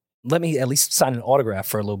 let me at least sign an autograph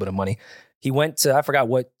for a little bit of money. He went to, I forgot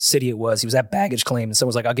what city it was. He was at baggage claim and someone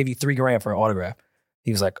was like, I'll give you $3,000 for an autograph.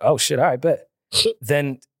 He was like, oh shit, all right, bet.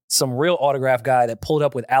 Then some real autograph guy that pulled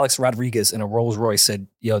up with Alex Rodriguez in a Rolls Royce said,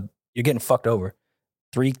 yo, you're getting fucked over.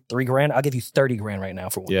 $3,000? I'll give you $30,000 right now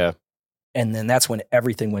for one. Yeah. And then that's when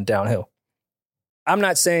everything went downhill. I'm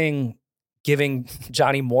not saying giving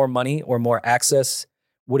Johnny more money or more access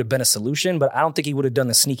would have been a solution, but I don't think he would have done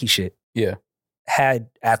the sneaky shit. Yeah. Had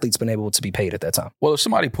athletes been able to be paid at that time. Well, if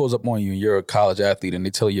somebody pulls up on you and you're a college athlete and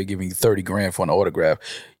they tell you you're giving you $30,000 for an autograph,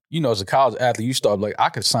 you know, as a college athlete, you start like, I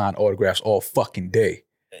could sign autographs all fucking day.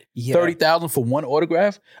 Yeah. 30,000 for one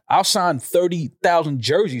autograph? I'll sign 30,000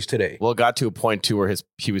 jerseys today. Well, it got to a point too where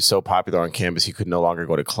he was so popular on campus he could no longer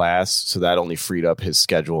go to class, so that only freed up his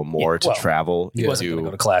schedule more to travel. He wasn't going to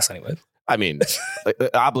go to class anyway. I mean,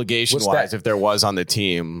 obligation-wise, if there was on the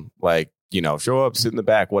team, like, you know, show up, sit in the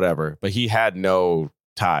back, whatever. But he had no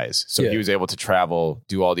ties, so he was able to travel,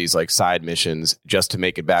 do all these like side missions just to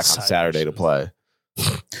make it back on Saturday to play.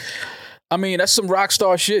 I mean, that's some rock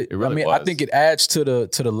star shit. It really I think it adds to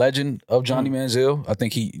the legend of Johnny Manziel. I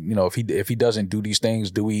think he, you know, if he doesn't do these things,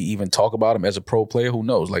 do we even talk about him as a pro player? Who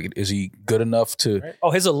knows? Like, is he good enough to?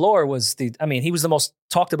 Oh, his allure was he was the most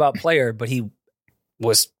talked about player, but he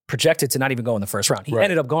was projected to not even go in the first round. He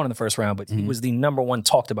ended up going in the first round, but he was the number one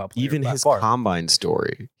talked about player. Even his combine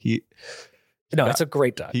story, it's a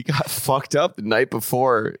great doc. He got fucked up the night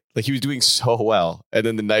before. Like, he was doing so well, and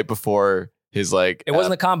then the night before his like it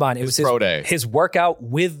wasn't the combine. It was his pro day. His workout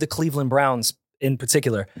with the Cleveland Browns in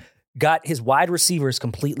particular got his wide receivers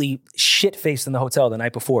completely shit faced in the hotel the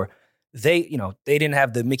night before. They didn't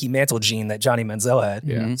have the Mickey Mantle gene that Johnny Manziel had.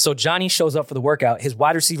 Yeah. So Johnny shows up for the workout. His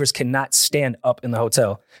wide receivers cannot stand up in the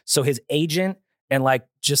hotel. So his agent and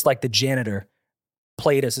just like the janitor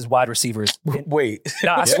played as his wide receivers. Wait.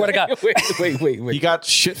 No, I swear to God. Wait. He got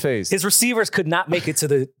shit faced. His receivers could not make it to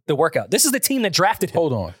the workout. This is the team that drafted him.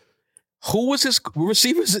 Hold on. Who was his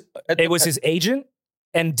receivers? It was his agent.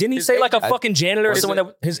 And didn't he say like a fucking janitor or someone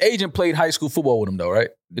that his agent played high school football with him though, right?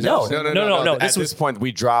 No. At this point,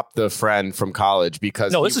 we dropped the friend from college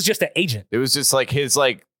because this was just the agent. It was just like his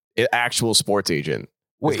actual sports agent.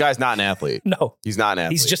 This guy's not an athlete. No, he's not an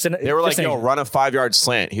athlete. He's just They were like, "Yo, run a 5-yard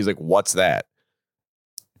slant." He's like, "What's that?"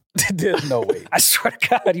 There's no way. I swear to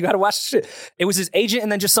God, you got to watch the shit. It was his agent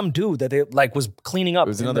and then just some dude that they was cleaning up. It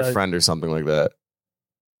was another friend or something like that.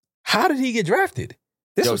 How did he get drafted?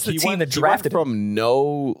 This was the team that drafted him. From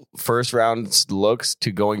no first round looks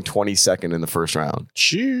to going 22nd in the first round.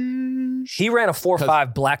 Jeez. He ran a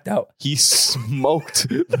 4.5 blacked out. He smoked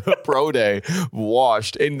the pro day,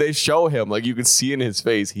 washed, and they show him, like, you can see in his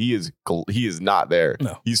face, he is not there.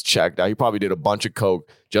 No. He's checked out. He probably did a bunch of coke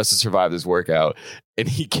just to survive this workout, and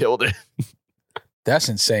he killed it. That's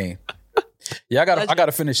insane. Yeah, I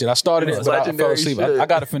gotta finish it. I started it, but I fell asleep. I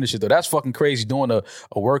gotta finish it though. That's fucking crazy doing a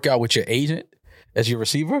workout with your agent as your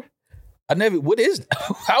receiver. How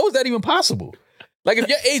is that even possible? Like, if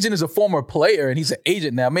your agent is a former player and he's an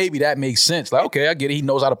agent now, maybe that makes sense. Like, okay, I get it. He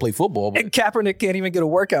knows how to play football. But and Kaepernick can't even get a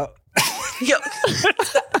workout.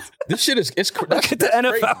 This shit is look at the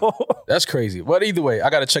NFL. Crazy. That's crazy. But either way, I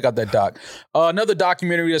got to check out that doc. Another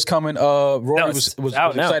documentary that's coming. Rory was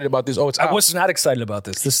excited about this. Oh, it's out. I was not excited about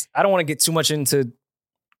this. I don't want to get too much into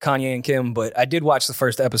Kanye and Kim, but I did watch the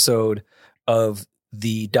first episode of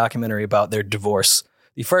the documentary about their divorce.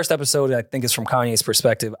 The first episode, I think, is from Kanye's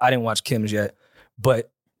perspective. I didn't watch Kim's yet,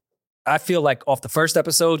 but I feel like off the first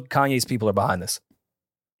episode, Kanye's people are behind this.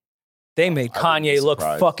 They made Kanye look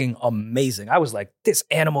fucking amazing. I was like, this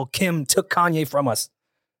animal Kim took Kanye from us.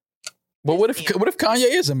 But what if Kanye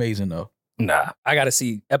is amazing though? Nah, I got to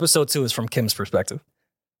see. Episode 2 is from Kim's perspective.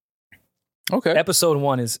 Okay. Episode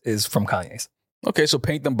 1 is from Kanye's. Okay, so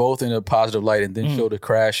paint them both in a positive light and then show the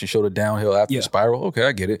crash and show the downhill after the spiral. Okay,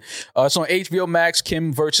 I get it. It's on HBO Max,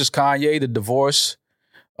 Kim versus Kanye, the divorce.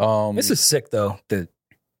 This is sick though. The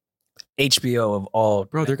HBO of all.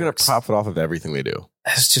 Bro, they're going to profit off of everything they do.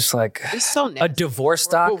 It's just like It's so nasty. a divorce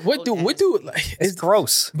doc. But what do like, It's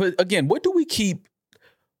gross. But again, what do we keep?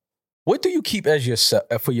 What do you keep as yourself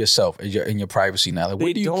for yourself in your privacy now? Like, what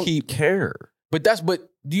They do you don't keep? care. But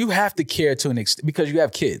you have to care to an extent because you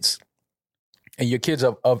have kids, and your kids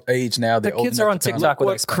are of age now. The They're old kids enough are on to TikTok with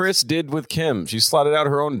What expense. Chris did with Kim. She slotted out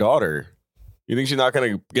her own daughter. You think she's not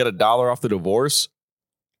going to get $1 off the divorce?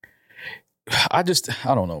 I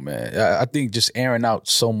don't know, man. I think just airing out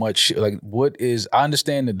so much, like I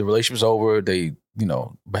understand that the relationship's over. They,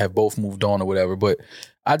 have both moved on or whatever, but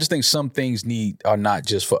I just think some things are not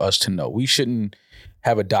just for us to know. We shouldn't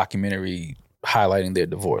have a documentary highlighting their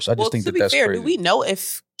divorce. I just think to be that's fair, crazy. do we know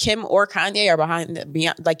if Kim or Kanye are behind the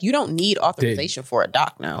beyond? Like, you don't need authorization for a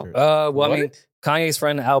doc now. Well, I mean, Kanye's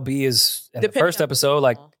friend Al B is in the Depending first on- episode.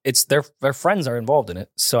 Like, it's their friends are involved in it,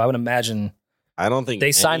 so I would imagine I don't think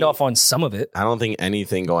they signed off on some of it, I don't think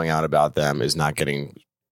anything going out about them is not getting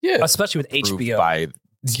especially with approved HBO. by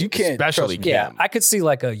You can't, especially trust me. Yeah, Kim. I could see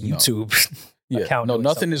like a YouTube account. No, doing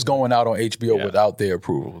nothing something. is going out on HBO Yeah. without their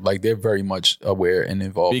approval. Like, they're very much aware and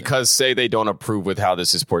involved. Because say they don't approve with how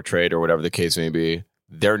this is portrayed or whatever the case may be,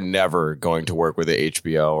 they're never going to work with the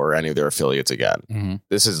HBO or any of their affiliates again. Mm-hmm.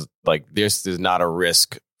 This is not a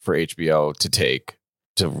risk for HBO to take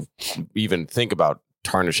to even think about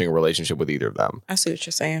tarnishing a relationship with either of them. I see what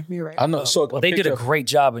you're saying. You're right. I know. So Well, they did a great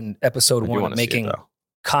job in episode I do 1 wanna of see it, making though.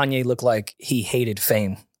 Kanye look like he hated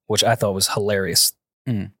fame, which I thought was hilarious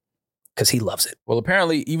because he loves it. Well,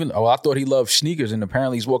 apparently, I thought he loved sneakers, and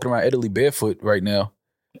apparently he's walking around Italy barefoot right now.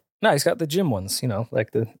 No, he's got the gym ones,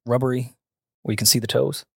 like the rubbery where you can see the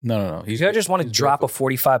toes. No. You guys just want to drop a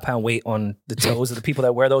 45-pound weight on the toes of the people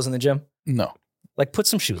that wear those in the gym? No. Like, put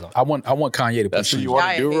some shoes on. I want Kanye to put That's what shoes you on.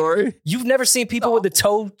 want to do, Rory? You've never seen people with the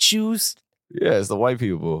toe shoes? Yeah, it's the white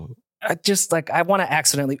people. I want to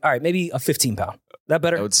accidentally, all right, maybe a 15-pound. That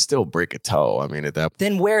better? That would still break a toe. I mean, at that point,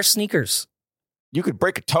 Then wear sneakers. you could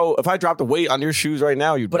break a toe. If I dropped a weight on your shoes right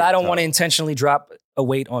now, you'd But break I a don't toe. want to intentionally drop a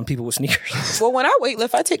weight on people with sneakers. Well, when I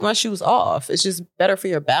weightlift, I take my shoes off. It's just better for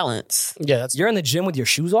your balance. Yeah, You're in the gym with your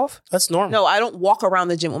shoes off? that's normal. No, I don't walk around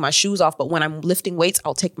the gym with my shoes off, but when I'm lifting weights,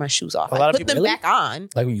 I'll take my shoes off. A lot I of put people- them Really? back on.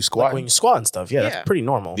 Like when you Like squat. when you squat and stuff. Yeah, Yeah. that's pretty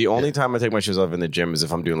normal. The only time I take my shoes off in the gym is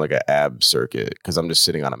if I'm doing like an ab circuit because I'm just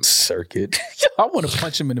sitting on a. circuit. I want to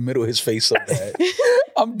punch him in the middle of his face so bad.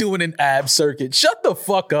 I'm doing an ab circuit. Shut the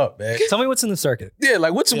fuck up, man. Tell me what's in the circuit. Yeah,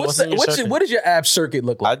 like what does your ab circuit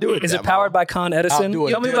look I like? do it. Is it powered by Con Edison? I'll do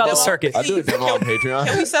it. Tell me about the Demo. circuit. I do a demo on Patreon.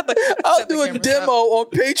 Can we set the? I'll set the do a cameras demo up? on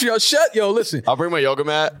Patreon. Listen. I'll bring my yoga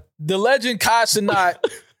mat. The legend Kai Cenat,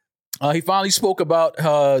 he finally spoke about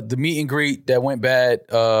the meet and greet that went bad.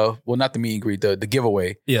 Well, not the meet and greet, the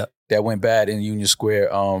giveaway. Yeah. That went bad in Union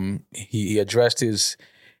Square. He addressed his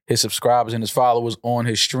subscribers and his followers on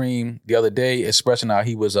his stream the other day, expressing how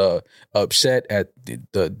he was upset at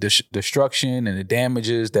the destruction and the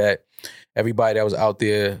damages that everybody that was out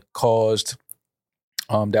there caused.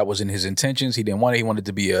 That wasn't his intentions. He didn't want it. He wanted it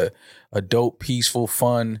to be a dope, peaceful,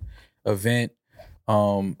 fun event.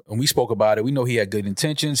 And we spoke about it. We know he had good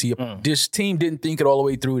intentions. This team didn't think it all the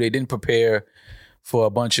way through. They didn't prepare for a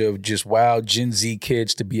bunch of just wild Gen Z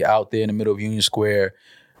kids to be out there in the middle of Union Square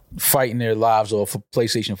fighting their lives off for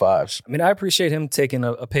PlayStation 5s. I mean, I appreciate him taking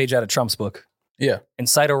a page out of Trump's book. Yeah.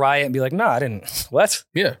 Incite a riot and be like, nah, I didn't. What?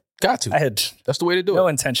 Yeah. Got to. I had That's the way to do no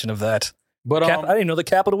it. intention of that. But I didn't know the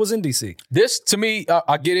Capitol was in D.C. this, to me,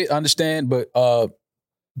 I get it, I understand, but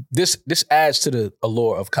this adds to the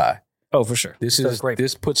allure of Kai. Oh, for sure. This That's is great.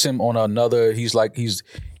 This puts him on another. He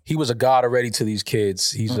was a god already to these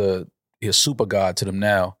kids. He's a super god to them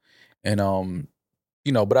now, and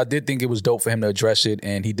But I did think it was dope for him to address it,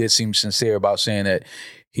 and he did seem sincere about saying that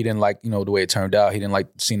he didn't like the way it turned out. He didn't like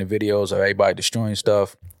seeing the videos of everybody destroying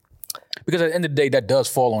stuff, because at the end of the day, that does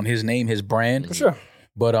fall on his name, his brand. For sure.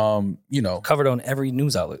 But Covered on every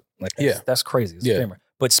news outlet. Like that's crazy. It's a shame.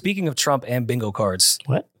 But speaking of Trump and bingo cards,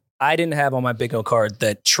 What? I didn't have on my bingo card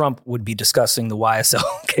that Trump would be discussing the YSL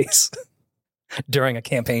case during a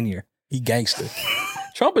campaign year. he gangster.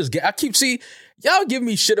 Trump is gay. I keep y'all give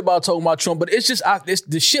me shit about talking about Trump, but it's just it's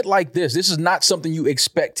the shit like this. This is not something you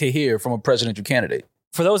expect to hear from a presidential candidate.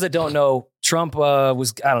 For those that don't know, Trump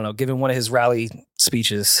was, I don't know, giving one of his rally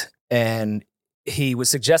speeches, and he was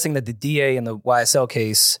suggesting that the DA in the YSL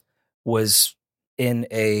case was in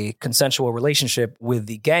a consensual relationship with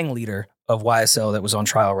the gang leader of YSL that was on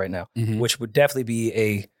trial right now, which would definitely be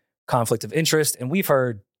a conflict of interest. And we've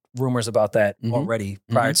heard rumors about that already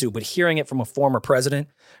prior to, but hearing it from a former president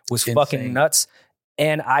was fucking nuts.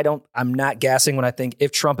 And I'm not gassing when I think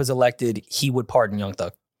if Trump is elected, he would pardon Young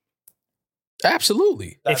Thug.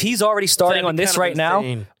 Absolutely. If he's already starting on this right now,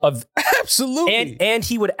 absolutely, and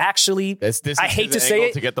he would actually, I hate to say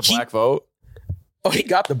it, to get the black vote. Oh, he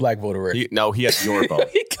got the black vote already. He has your vote.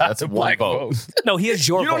 He got That's the one black vote. No, he has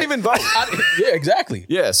your vote. You don't even vote. Yeah, exactly.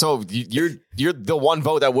 Yeah, so you're the one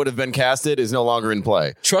vote that would have been casted is no longer in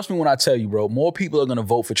play. Trust me when I tell you, bro. More people are going to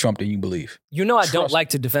vote for Trump than you believe. You know, I don't like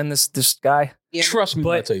to defend this guy. Yeah. Trust me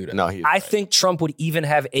when I tell you that. No, I think Trump would even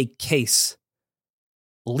have a case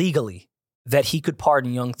legally that he could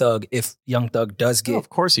pardon Young Thug if Young Thug does get of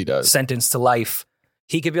course he does. sentenced to life.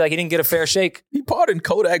 He could be like, he didn't get a fair shake. He pardoned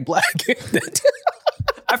Kodak Black.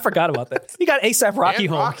 I forgot about that. He got ASAP Rocky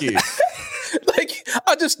home. Rocky. Like,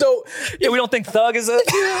 I just don't. Yeah, we don't think Thug is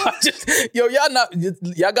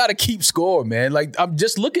y'all got to keep score, man. Like, I'm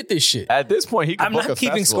just look at this shit. At this point, he could I'm book not a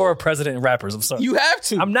keeping festival. score of president and rappers. I'm sorry. You have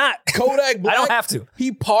to. I'm not. Kodak Black. I don't have to.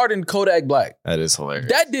 He pardoned Kodak Black. That is hilarious.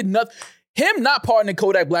 That did nothing. Him not pardoning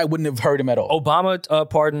Kodak Black wouldn't have hurt him at all. Obama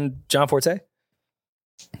pardoned John Forte?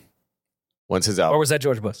 When's his album? Or was that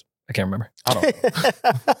George Bush? I can't remember. I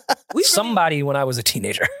don't know. Somebody when I was a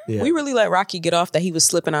teenager. Yeah. We really let Rocky get off that he was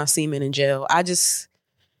slipping on semen in jail. I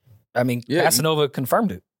mean, Casanova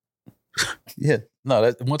confirmed it. Yeah.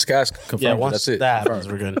 No, once Cass confirmed it, that's it. That happens,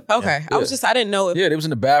 we're good. Okay. Yeah. I didn't know if Yeah, they was in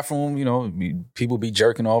the bathroom, people be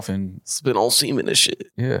jerking off and Spit on semen and shit.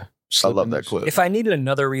 yeah. I love that clip. If I needed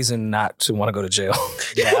another reason not to want to go to jail,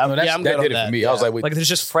 I'm that good did on it for me. I was like, wait, like there's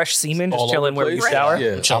just fresh semen all just chilling over where the you place? shower.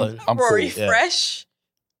 Yeah, Chilling. I'm Rory cool. Fresh.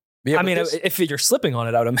 Yeah, I mean, this, if you're slipping on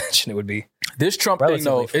it, I would imagine it would be. this Trump thing,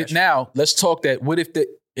 though. relatively fresh. Now let's talk that. What if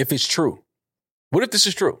it's true? What if this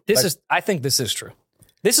is true? I think this is true.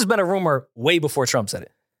 This has been a rumor way before Trump said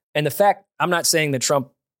it. And the fact, I'm not saying that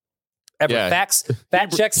Trump ever fact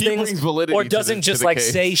checks he things brings validity or to doesn't the- just to the like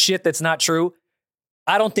case. say shit that's not true.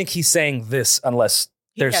 I don't think he's saying this unless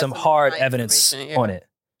there's has some some hard inside evidence information, yeah. on it.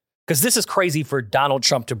 Because this is crazy for Donald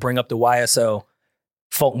Trump to bring up the YSL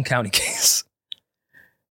Fulton County case.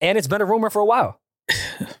 And it's been a rumor for a while.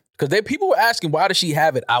 Because people were asking, why does she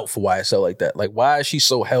have it out for YSL like that? Like, why is she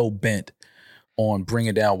so hell bent on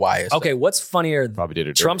bringing down YSL? Okay, what's funnier, Probably did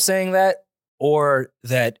it. Trump saying that or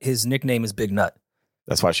that his nickname is Big Nut?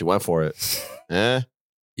 That's why she went for it.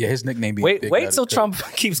 Yeah, his nickname be Wait Big till Nut is good. Trump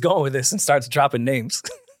keeps going with this and starts dropping names.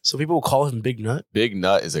 So people will call him Big Nut? Big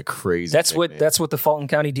Nut is a crazy. That's nickname. what the Fulton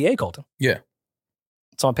County DA called him. Yeah.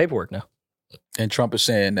 It's on paperwork now. And Trump is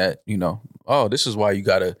saying that, oh, this is why you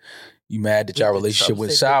mad that y'all Did relationship Trump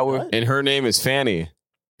went say Big sour. Nut? And her name is Fanny.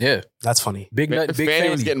 Yeah. That's funny. Big Nut, Big Fanny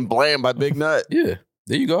was Fanny. getting blamed by Big Nut. Yeah.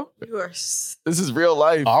 There you go. You are This is real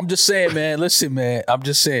life. I'm just saying, man. Listen, man. I'm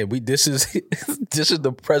just saying. This is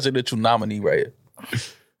the presidential nominee right here.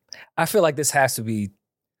 I feel like this has to be,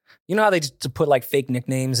 you know how they just put like fake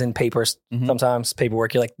nicknames in papers sometimes,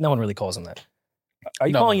 paperwork. You're like, no one really calls him that. Are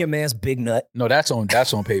you No. calling your man's Big Nut? No, that's on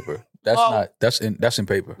paper. That's Well- not. That's in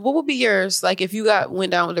paper. What would be yours? Like if you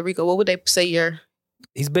went down with the Rico, what would they say your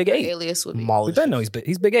He's Big 8. alias would be? We Molly. better know he's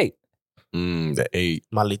Big 8. The 8.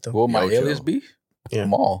 Malito. What would my Yo, alias Joe. be? Yeah.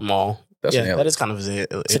 Mall. Mall. That's an Yeah, alias. that is kind of his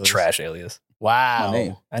It's a trash alias. Wow. My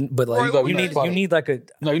name. But Or like, you you know, need like a.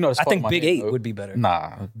 No, that's I think my Big name, 8 though. would be better.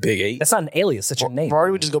 Nah, Big 8. That's not an alias. That's your name.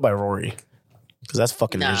 Rory would just go by Rory. Because that's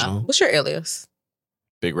fucking Nah. original. What's your alias?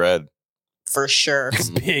 Big Red. For sure.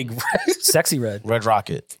 Big. Sexy Red. Red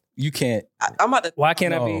Rocket. You can't. I'm about to Why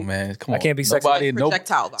can't no, I be? man. Come I on. can't be sexy. Nobody.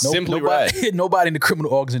 projectile. About. Simply nobody in the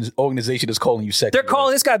criminal organization is calling you sexy. They're Red.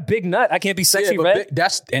 calling this guy Big Nut. I can't be Sexy but Red.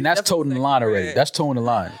 that's toting the line already. Red. That's toting the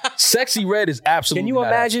line. Sexy Red is absolutely. Can you not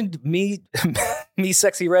imagine me,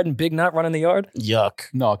 Sexy Red, and Big Nut running the yard? Yuck.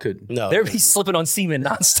 No, I couldn't. No. They'd be slipping on semen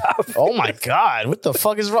nonstop. Oh my God. What the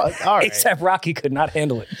fuck is wrong? All right. Except Rocky could not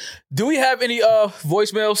handle it. Do we have any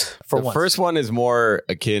voicemails? For The once. first one is more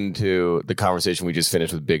akin to the conversation we just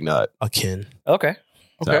finished with Big Nut. Akin. Okay.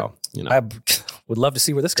 So, you know. I would love to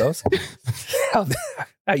see where this goes.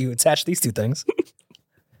 how you attach these two things.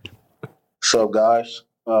 What's up, guys?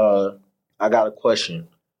 I got a question.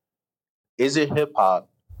 Is it hip hop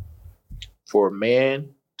for a man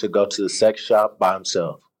to go to the sex shop by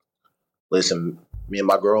himself? Listen, me and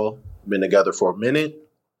my girl been together for a minute.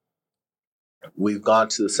 We've gone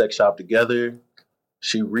to the sex shop together.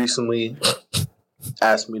 She recently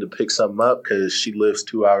asked me to pick something up because she lives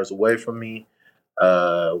 2 hours away from me.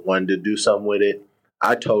 Wanted to do something with it.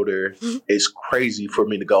 I told her it's crazy for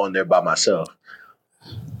me to go in there by myself.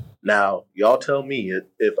 Now, y'all tell me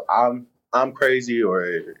if I'm crazy or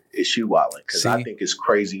is she wilding? Because I think it's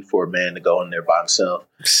crazy for a man to go in there by himself.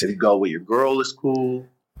 If you go with your girl, it's cool.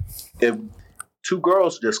 If 2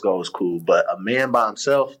 girls just go, it's cool. But a man by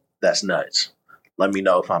himself, that's nuts. Let me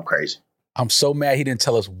know if I'm crazy. I'm so mad he didn't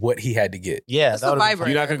tell us what he had to get. Yeah, That's a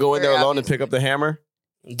vibrator. You're not going to go in there alone and pick up the hammer?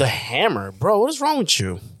 the hammer, bro. What is wrong with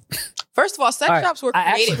you? First of all, sex All right, shops were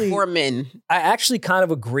created for men. I actually kind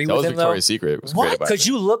of agree That with was him, Victoria's Secret. It was What? created by because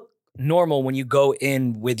you look normal when you go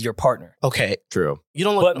in with your partner. Okay, True. you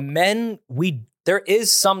don't look. But men, there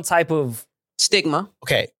is some type of Stigma.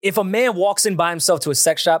 Okay, if a man walks in by himself to a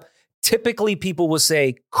sex shop, typically people will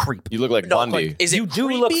say creep. You look like Bundy. is it You do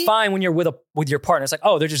creepy? look fine when you're with your partner. It's like,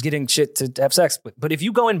 oh, they're just getting shit to have sex. But if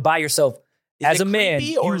you go in by yourself Is as it a man,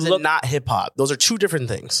 creepy or you is look it not hip hop? Those are two different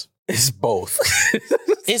things. It's both.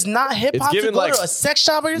 It's not hip hop to given go like- to a sex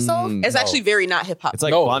shop by yourself. It's actually very not hip hop. It's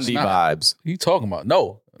like No, Bundy it's not. vibes. What are you talking about?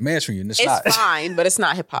 No, I'm answering you. And it's It's not. fine, but it's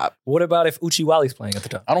not hip hop. What about if Uchiwali's playing at the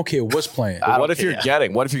time? I don't care what's playing. But what don't if you're care.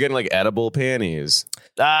 getting? What if you're getting like edible panties?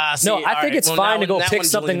 No, I think it's fine to go pick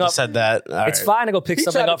something up. Said that. All It's right. fine to go pick He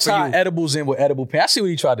something tried up to for tie you. edibles in with edible pants. I see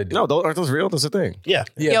what he tried to do. No, aren't those real? That's a thing. Yeah.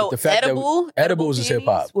 Yeah, Yo, but the fact edibles is hip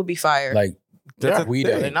hop. panties would be fire. Like That's weed.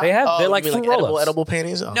 a thing. addict. They're you like mean fruit edible, roll-ups. edible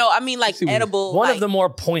panties. Oh. No, I mean like see what you- edible. One like, of the more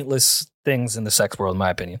pointless things in the sex world, in my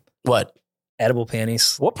opinion. What? Edible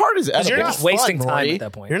panties. What part is edible? You're They're not just wasting fun, time Rory. at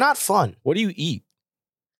that point. You're not fun. What do you eat?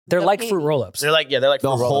 They're the like panties. fruit roll-ups. They're like The fruit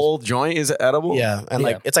roll-ups. whole joint is edible? Yeah, and Yeah.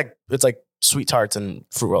 like it's like sweet tarts and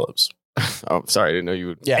fruit roll-ups. Oh, sorry, I didn't know you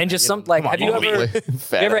would. Yeah, And just you some know, like, come on, have you Rory. ever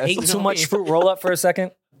Fat you ever ass. ate too much fruit roll-up for a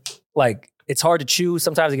second? Like it's hard to chew.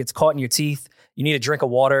 Sometimes it gets caught in your teeth. You need a drink of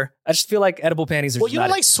water. I just feel like edible panties are Well, just you don't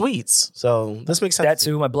not like sweets, so this makes sense. that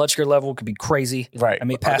too. My blood sugar level could be crazy. Right. I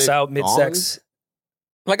may Are pass they out mid-sex.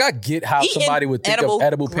 Like I get how eating somebody would think of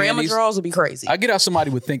edible grandma panties. draws would be crazy. I get how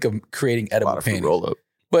somebody would think of creating A lot edible of fruit panties. roll up.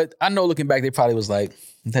 But I know looking back, they probably was like,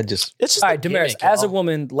 that just It's just All a right, Damaris, gimmick, as a y'all.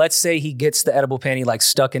 woman, let's say he gets the edible panty like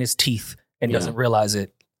stuck in his teeth and he doesn't realize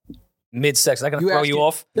it. Mid-sex, is that going to throw you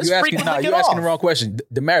off? This you freak asking, will lick you're it asking the off. wrong question.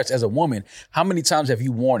 Damaris, as a woman, how many times have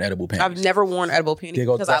you worn edible panties? I've never worn edible panties There you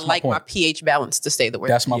go. because I That's my like my point. pH balance to stay the way.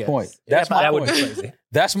 That's my Yes. point. Yeah, That's but my That would point. be crazy.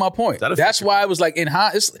 That's my point. That affects That's you. why I was like,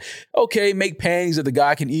 it's okay, make panties that the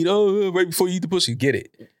guy can eat right before you eat the pussy. Get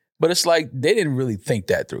it. But it's like, they didn't really think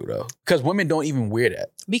that through, though. Because women don't even wear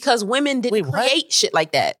that. Because women didn't Wait, what? create shit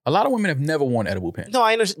like that. A lot of women have never worn edible panties. No,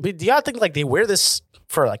 I understand. But do y'all think like they wear this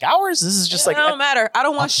for like hours? This is just like it don't matter. I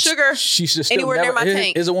don't want sugar. She's just still Anywhere near never, my here-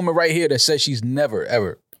 tank. There's a woman right here that says she's never,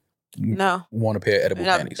 ever No, worn a pair of edible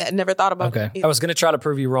and panties. I never thought about Okay. it. I was going to try to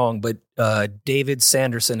prove you wrong, but David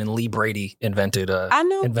Sanderson and Lee Brady invented I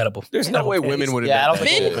know. inventable. There's no way women would. Yeah, I don't invent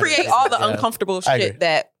think that Men shit. create all the Yeah. uncomfortable I agree. shit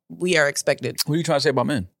that we are expected. What are you trying to say about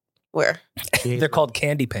men? Where? They're called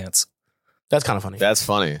candy pants. That's kind of funny. That's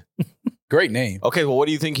funny. Great name. Okay, well, what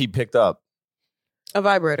do you think he picked up? A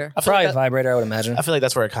vibrator. I feel Probably like a vibrator, I would imagine. I feel like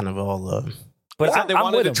that's where it kind of all. But They I'm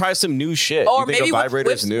wanted with to him. try some new shit. Or you think maybe a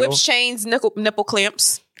vibrator's whips, new? whips, chains, nipple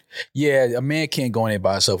clamps. Yeah, a man can't go in there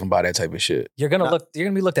by himself and buy that type of shit. You're gonna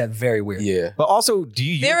be looked at very weird. Yeah. But also, do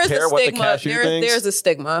you There is care a what the stigma. cashier thinks? There's a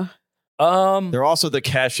stigma. They're also the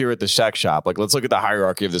cashier at the sex shop. Like, let's look at the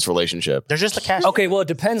hierarchy of this relationship. There's just a cash. Okay, well, it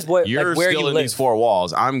depends what You're like where still you in live. these four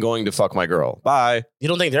walls. I'm going to fuck my girl. Bye. You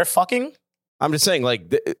don't think they're fucking? I'm just saying, like,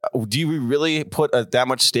 do you really put that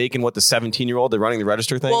much stake in what the 17-year-old running the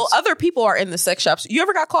register thinks? Well, other people are in the sex shops. You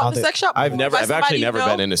ever got caught in the sex shop? I've before by actually somebody never you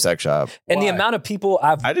know? been in a sex shop. And the Why? amount of people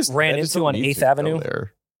I've I just ran into don't on need 8th to go Avenue,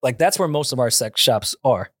 there. like that's where most of our sex shops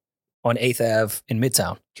are, on 8th Ave in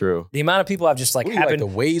Midtown. True. The amount of people I've just like What are you, like happened.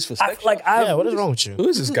 the ways for sex shop? Yeah, what is wrong with you? Who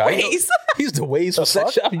is this guy? Ways. He's the ways for The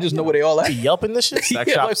sex fuck? shop. You just know where they all at. You yelping this shit? Sex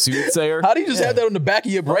Yeah, shop like- soothsayer. How do you just have that on the back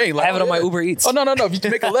of your brain? I have it on my yeah. Uber Eats. Oh, no. If you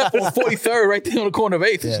make a left on 43rd right there on the corner of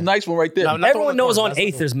 8th, it's a nice one right there. No, not the Everyone one knows corner, on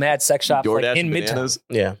that's 8th there's mad sex shops DoorDash like in and Midtown bananas.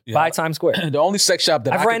 Yeah. by Times Square. The only sex shop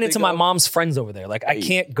that I've I ran can into think my of- mom's friends over there. Like I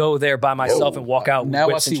can't go there by myself and walk out. with Now I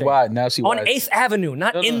whips and see chains. why. Now I see why. On 8th Avenue,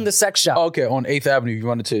 not in the sex shop. Okay, on 8th Avenue, you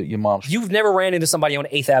run into your mom's. You've never ran into somebody on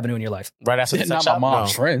 8th Avenue in your life. Right after the sex Not shop? my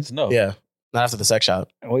mom's No. friends. No. Yeah. Not after the sex shop.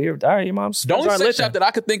 Well, you're all right. Your mom's The friends only aren't sex lit shop then. that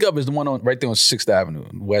I could think of is the one right there on 6th Avenue,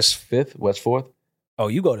 West 5th, West 4th. Oh,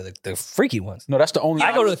 you go to the freaky ones. No, that's the only.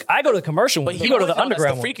 I go to the commercial But ones. You go to the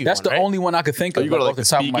underground one. freaky That's one, the right? only one I could think of. you go to off like the the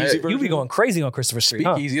top of my speakeasy head. version? You be going crazy on Christopher Street.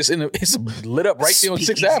 Huh? Speakeasy. It's lit up right there on 6th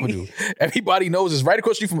Speakeasy. Avenue. Everybody knows it's right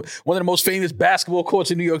across the street from one of the most famous basketball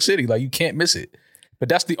courts in New York City. Like, you can't miss it. But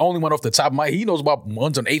that's the only one off the top of my head. He knows about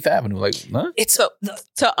ones on 8th Avenue. Like, huh? It's To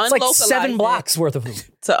it's like unlocalize 7 it- blocks worth of them.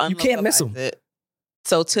 To You can't miss 'em. unlocalize it.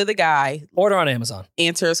 So to the guy, Order on Amazon.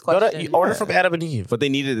 answer his Go question. to, order from Adam and Eve. But they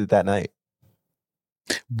needed it that night.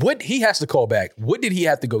 What he has to call back? What did he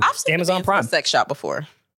have to go? I've sent Amazon Amazon Prime. to a sex shop before.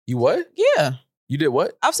 You what? Yeah, You did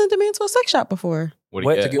what? I've sent a man to a sex shop before. What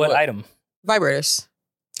What, do you get? what what? item? Vibrators.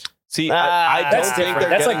 See, Ah, I That's don't think different. they're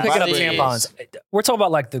That's like getting picking up vibrators. tampons. We're talking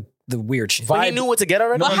about like the weird shit. But he knew what to get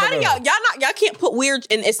already? But how do y'all can't put weird,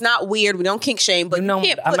 and it's not weird. We don't kink shame, but You know, you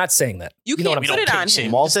can't I'm put, not saying that. you know can't what I'm put saying. it on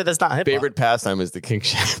him. Maul said that's not hip hop. Favorite pastime is the kink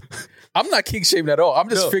shame. I'm not king shaming at all. I'm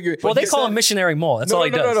just figuring. Well, they call him missionary mall. That's all he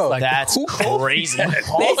does. Like, That's Who called crazy. that? Who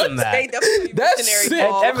called him They that? definitely That's missionary sick.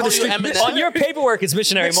 ball. Ever the Call you street- Eminem. on your paperwork, it's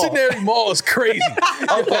missionary mall. Missionary Mall is crazy.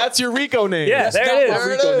 Oh, that's your Rico name. Yeah, That's there not it my is. There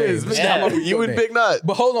Rico it name. is. That's Yeah. not my Rico You and name. Big Nut.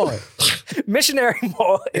 But hold on, Missionary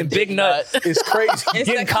mall and Big Nut it's crazy. It's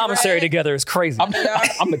getting like commissary right. together is crazy. I'm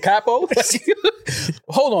the capo.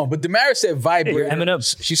 Hold on, but Damaris said you're vibrators.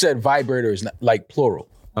 Eminem. She said vibrators, like plural.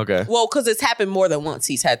 Okay. Well, because it's happened more than once.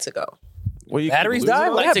 He's had to go. Well, you Batteries keep die?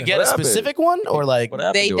 losing What them? Like to get a happened? specific one? Or like, What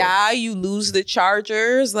happened They to him? die. You lose the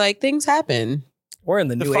chargers. Like things happen. We're in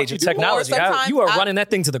the new fuck age you of do? technology. Or sometimes You are I- running that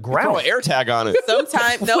thing to the Throw ground. an air tag on it.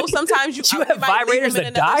 Sometimes You have might leave vibrators them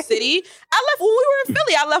in that another die? City. I left when we were in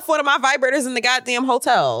Philly. I left one of my vibrators in the goddamn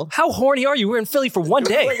hotel. How horny are you? We're in Philly for one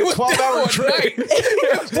day. 12-hour trip.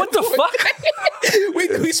 What the fuck?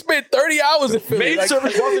 we spent 30 hours in Philly. Maid Like,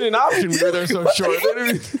 service wasn't an option. We were there so short. They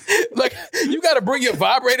didn't even- like, you got to bring your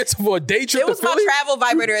vibrator for a day trip It was to my Philly. travel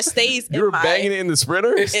vibrator. It stays You were in my banging it in the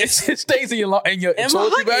Sprinter? It stays in your in my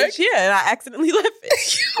toiletry bag. luggage. Yeah, and I accidentally left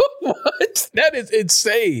it. What? That is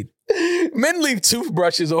insane. Men leave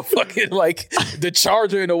toothbrushes or fucking like the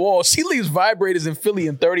charger in the wall. She leaves vibrators in Philly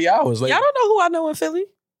in 30 hours. Like, Y'all don't know who I know in Philly?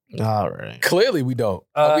 all right. clearly we don't.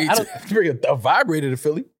 I don't- to bring a vibrator to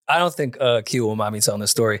Philly. I don't think Q will mind me telling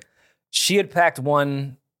this story. She had packed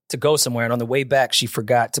one to go somewhere, and on the way back, she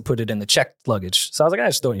forgot to put it in the checked luggage. So I was like,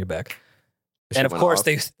 just throw it in your bag. And of went course,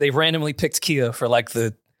 off. they randomly picked Kia for like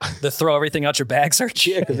the throw everything out your bag search.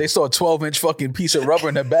 Yeah, because they saw a 12-inch fucking piece of rubber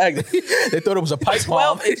in the bag. They thought it was a pipe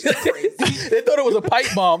bomb. 12 inches is crazy. They thought it was a pipe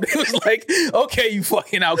bomb. It was like, okay, you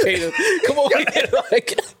fucking Al Qaeda, come on,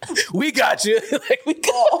 like, we got you. Like, we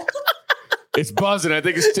got. It's buzzing. I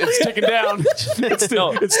think it's ticking down. It's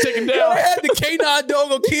ticking You ever down. had the canine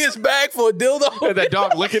dog on Kia's bag for a dildo? And that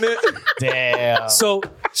dog licking it. Damn. So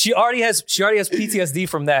she already has PTSD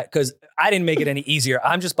from that because I didn't make it any easier.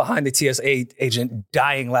 I'm just behind the TSA agent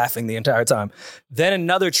dying laughing the entire time. Then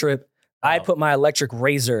another trip, I put my electric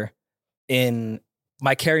razor in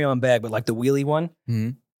my carry-on bag, but like the wheelie one,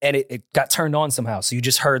 Mhm. and it got turned on somehow. So you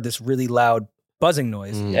just heard this really loud buzzing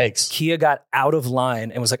noise. Yikes. Kia got out of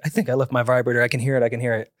line and was like, I think I left my vibrator. I can hear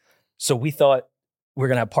it. So we thought we were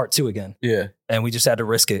going to have part 2 again. Yeah. And we just had to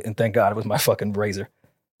risk it. And thank God it was my fucking razor.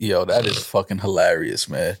 Yo, that is fucking hilarious,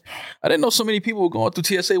 man. I didn't know so many people were going through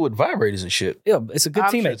TSA with vibrators and shit. Yeah, it's a good I'm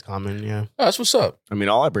sure teammate. it's common, yeah. Oh, that's what's up. I mean,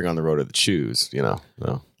 all I bring on the road are the shoes, So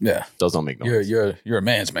Yeah. those don't make noise. You're a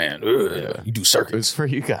man's man. Ugh. Yeah. You do It's circuits. for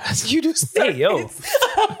you guys. You do Hey, yo.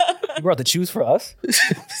 You brought the shoes for us?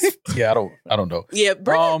 Yeah, I don't know. Yeah, we're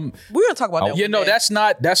gonna talk about that. Yeah, one no, day.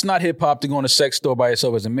 that's not hip hop to go in a sex store by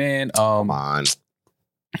yourself as a man. Come on.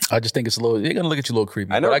 I just think it's a little. They're gonna look at you a little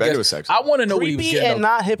creepy. I never but been guess to a sex I want to know what he was Creepy getting. and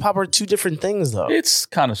not hip hop are two different things, though. It's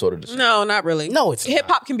kind of sort of the same. No, not really. No, it's Hip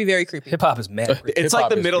hop can be very creepy. Hip hop is mad. It's Hip-hop like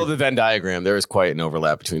the is middle of creepy. the Venn diagram. There is quite an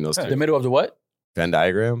overlap between those two. The middle of the what? Venn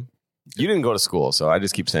diagram? You didn't go to school, so I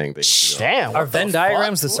just keep saying things. Damn. Are what Venn the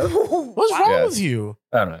diagrams fuck? the circle? What's wrong Yes. with you?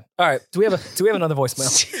 I don't know. All right. Do we have another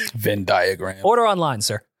voicemail? Venn diagram. Order online,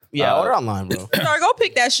 sir. Yeah, order online, bro. Sorry, go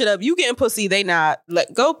pick that shit up. You getting pussy, they not.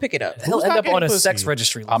 Go pick it up. He'll Who's end not up on a getting sex pussy?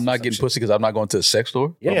 registry. list I'm or not some getting shit. pussy because I'm not going to a sex store.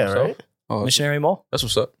 by Yeah, myself. right? Oh, Missionary Mall? that's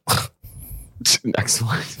what's up. Next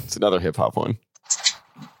one. It's another hip hop one.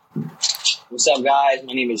 What's up, guys?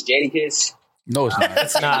 My name is Jadakiss. No, it's not.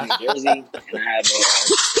 It's not. I'm in Jersey, and I have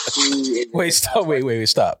two. Wait, stop. Wait,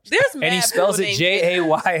 stop. There's And he mad spells people it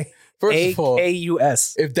named First of all,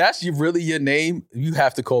 Jaykaus. if that's really your name, you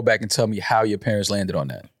have to call back and tell me how your parents landed on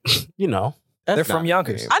that. You know. They're from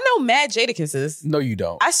Yonkers. I know mad Jadakisses. No, you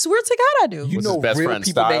don't. I swear to God, I do. You Was know his best real friend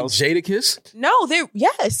people Styles? named Jadakiss? No, they're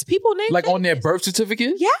yes, people named Like on their Jadakiss. birth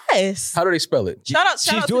certificate? Yes. How do they spell it? Shout out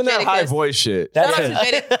She's to doing that high Jadakiss. voice shit. That's Shout out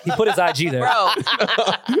it. to Jadakiss. He put his IG there. Bro,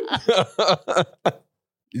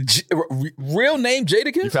 Real name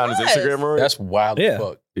Jadakiss? You found his Yes. Instagram already? That's wild Yeah. as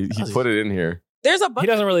fuck. He put it in here. There's a bunch He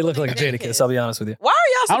doesn't of really people look like named Jadakiss, I'll be honest with you. Why are y'all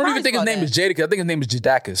I surprised don't even think his name is Jadakiss. I think his name is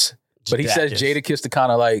Jadakiss. But he says Jadakiss to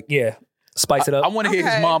kind of like... Yeah. Spice it up. I want to hear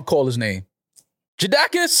his mom call his name.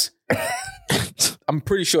 Jadakiss? I'm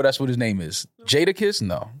pretty sure that's what his name is. Jadakiss?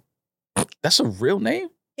 No. That's a real name?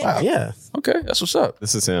 Yeah. Wow. Yeah. Okay, that's what's up.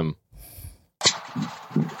 This is him.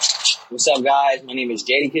 What's up, guys? My name is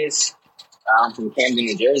Jadakiss. I'm from Camden,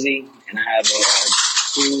 New Jersey, and I have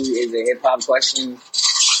two hip hop questions.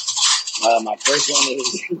 My first one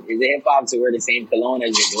is it hip hop to wear the same cologne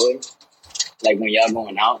as your boy? Like when y'all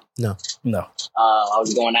going out? No. I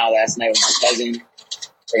was going out last night with my cousin.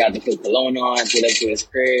 Forgot to put cologne on, put up to his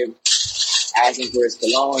crib, asked him for his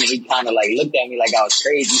cologne. He kind of like looked at me like I was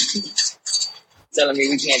crazy, telling me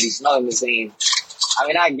we can't be smelling the same. I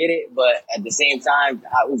mean, I get it, but at the same time,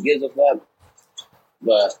 who gives a fuck?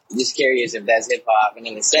 But just curious if that's hip hop. And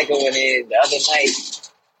then the second one is the other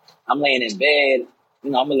night, I'm laying in bed.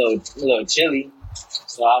 You know, I'm a little chilly,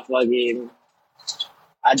 so I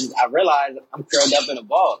realized I'm curled up in a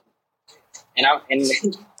ball, and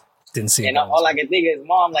Didn't see and it. all I can think is,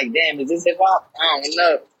 Mom, like, damn, is this hip hop? I don't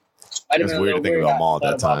know. It's weird to think about Mom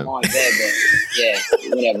at that time. But yeah,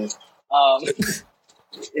 whatever.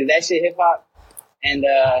 Is that shit hip hop? And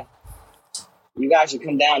you guys should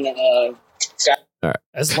come down to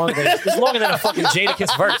It's longer than a fucking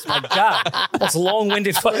Jadakiss verse. My God. That's a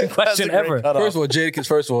long-winded fucking question ever. First of all,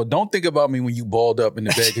 Jadakiss, don't think about me when you balled up in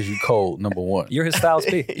the bed because you cold, number one. You're his Styles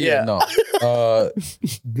P. Yeah. No.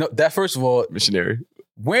 No. That, first of all, missionary.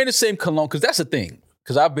 Wearing the same cologne, because that's the thing.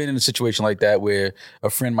 Because I've been in a situation like that where a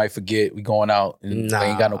friend might forget we going out and they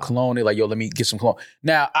ain't got no cologne. They're like, yo, let me get some cologne.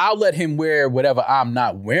 Now, I'll let him wear whatever I'm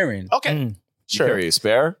not wearing. Okay. Sure. You carry a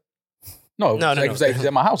spare? No, it's like he's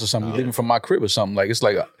at my house or something, living from my crib or something. Like it's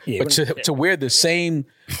like, but to wear the same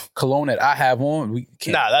cologne that I have on, we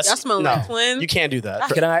can't. Nah, Y'all smell like twins. You can't do that.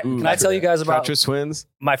 Can I tell you guys about Treacherous twins?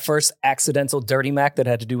 my first accidental dirty Mac that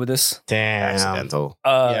had to do with this? Damn. Accidental.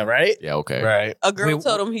 Yeah, right? Yeah, okay. Right. A girl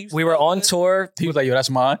told him we were on tour. He was like, yo, that's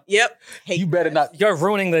mine. Yep. You better not. You're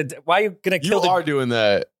ruining the. Why are you gonna kill You are doing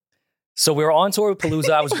that. So we were on tour with Palooza.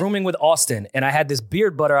 I was rooming with Austin, and I had this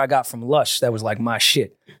beard butter I got from Lush that was like my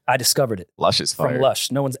shit. I discovered it. Lush is fire. From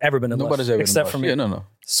Lush. No one's ever been in Nobody's Lush ever except been for Lush. me. Yeah, no.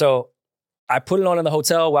 So I put it on in the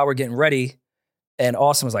hotel while we're getting ready, and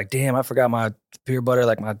Austin was like, "Damn, I forgot my beard butter.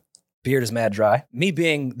 Like my beard is mad dry." Me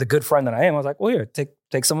being the good friend that I am, I was like, "Well, here,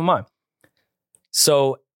 take some of mine."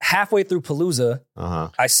 So halfway through Palooza,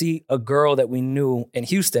 I see a girl that we knew in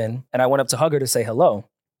Houston, and I went up to hug her to say hello,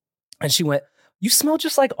 and she went, "You smell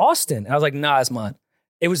just like Austin." And I was like, "Nah, it's mine."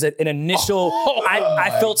 It was an initial,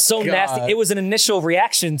 I felt so nasty. It was an initial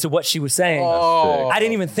reaction to what she was saying. I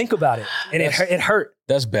didn't even think about it. And it hurt.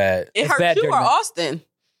 That's bad. It It's hurt bad you dirty or Mac. Austin?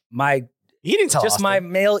 He didn't tell just Austin. my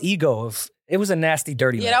male ego of, it was a nasty,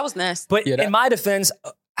 dirty Yeah, Mac. that was nasty. But in my defense,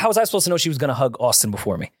 how was I supposed to know she was going to hug Austin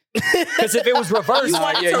before me? Because if it was reversed, You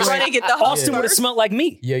wanted to run and get the hug Austin would have first? smelled like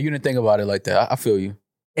me. Yeah, you didn't think about it like that. I feel you.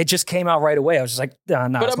 It just came out right away. I was just like, nah,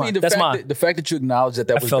 But that's I mean, mine. That's mine. the fact that you acknowledged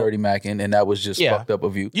that was dirty Mac and that was just fucked up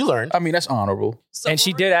of you. You learned. I mean, that's honorable. And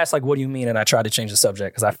she did ask, like, what do you mean? And I tried to change the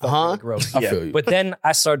subject because I felt really gross. I feel you. But then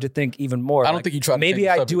I started to think even more. I don't think you tried to maybe change the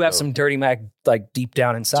I subject, do have though. some dirty Mac like deep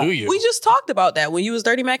down inside. Do you? We just talked about that when you was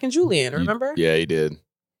Dirty Mac and Julian, remember? Yeah, he did.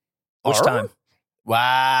 Which time?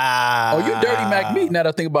 Wow. Oh, you dirty Mac meat. Now that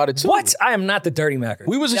I think about it too. What? I am not the dirty Macker.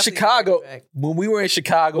 We was in Definitely Chicago. dirty Mac. When we were in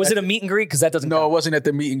Chicago. Was it a meet and greet? Because that doesn't No, count. it wasn't at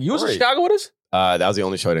the meeting. You was in Right. Chicago with us? That was the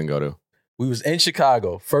only show I didn't go to. We was in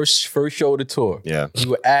Chicago. First show of the tour. Yeah. We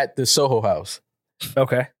were at the Soho House.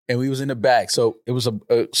 Okay. And we was in the back. So it was a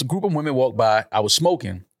group of women walked by. I was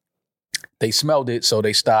smoking. They smelled it, so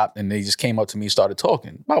they stopped and they just came up to me and started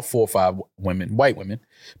talking. About 4 or 5 women, white women.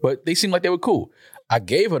 But they seemed like they were cool. I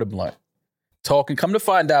gave her the blunt. Talking. Come to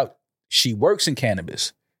find out, she works in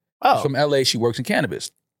cannabis. Oh. She's from LA. She works in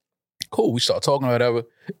cannabis. Cool. We start talking or whatever.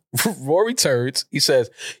 Rory turns. He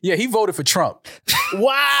says, yeah, he voted for Trump.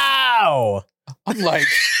 Wow. I'm like,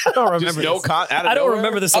 I don't Just remember no this. con- out of I don't nowhere?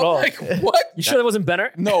 remember this at I'm all. like, what? You sure that wasn't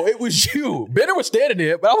Benner? No, it was you. Benner was standing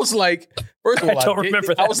there, but I was like, first of all, I don't didn't.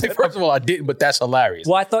 remember I that. was like, first of all, I didn't, but that's hilarious.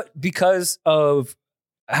 Well, I thought because of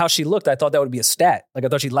how she looked, I thought that would be a stat. Like I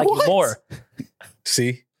thought she'd like you more.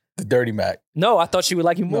 See? The dirty Mac. No, I thought she would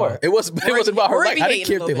like you more. No, it wasn't about her. Rory Like, be I didn't hating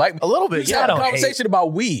care a if they little liked me. A little We bit. just Yeah. had a don't hate. conversation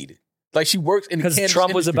about weed. Like she works in the Because cannabis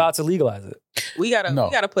Trump was industry. about to legalize it. We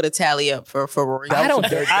gotta put a tally up for Rory. I don't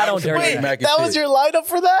Wait, dirty Mac. Mac That and was shit. your lineup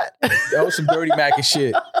for that? That was some dirty Mac and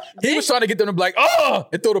shit. He was trying to get them to be like, oh,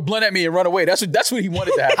 and throw the blunt at me and run away. That's what he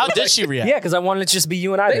wanted to happen. How did she react? Yeah, because I wanted it to just be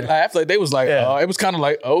you and I. They there. laughed. Like they was like, Yeah. it was kind of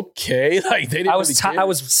like, okay. Like they didn't I really was care. I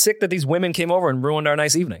was sick that these women came over and ruined our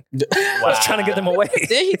nice evening. I was trying to get them away.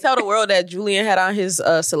 Didn't he tell the world that Julian had on his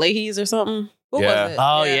Salehis or something? What Yeah. was it?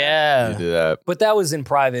 Oh, You yeah. did that. But that was in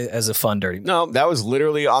private as a fun dirty. No, that was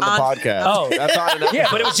literally on the podcast. Oh. That's on an Yeah,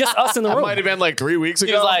 but it was just us in the That room. might have been like 3 weeks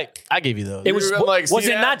ago. He was like, I gave you those. It was We were like, was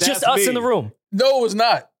see it that? not just That's us me. in the room? No, it was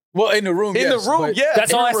not. Well, in the room, In yes, the room, but yeah.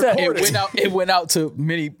 That's all I said. It went out to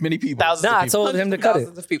many people. Thousands Nah, of I people. told him to cut it.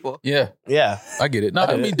 Thousands of people. Yeah, Yeah. I get it. No,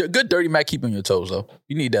 I mean, good dirty Mac keep on your toes though.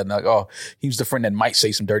 You need that. Like, oh, he was the friend that might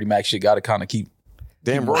say some dirty Mac shit. Got to kind of keep.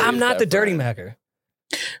 Damn, Rory I'm is not that the dirty friend. macker.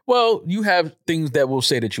 Well, you have things that will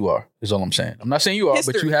say that you are. Is all I'm saying. I'm not saying you are, but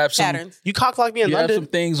History, you have some. patterns. You cocklocked me in You have some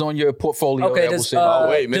London. things on your portfolio Okay, that will does, say. Oh,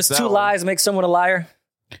 wait, missed does that two one. lies make someone a liar?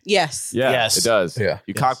 Yes. Yeah, Yes. it does. Yeah.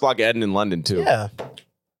 You cockblock Eden in London too. Yeah.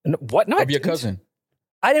 What? No, I of your didn't. cousin.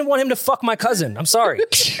 I didn't want him to fuck my cousin. I'm sorry.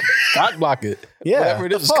 Cock block it. Yeah. Whatever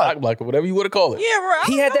it is, it's cock block it. Whatever you want to call it. Yeah, right.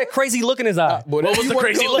 He had that crazy look in his eye. Whatever was you the wanna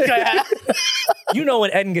crazy call look it. I had? You know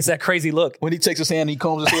when Eden gets that crazy look. When he takes his hand and he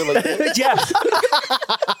combs his hair like that.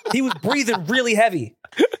 Yeah. He was breathing really heavy.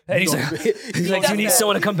 And he's like, do you need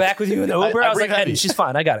someone to come back with you in the Uber? I was like, breathe heavy. Eden, she's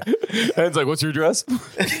fine. I got it. Eden's like, what's your address?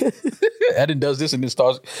 Eden does this and then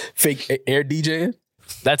starts fake air DJing.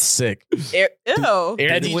 That's sick. Ew. Air Eden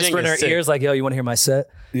DJing whispered in is her sick. ears like, yo, you want to hear my set?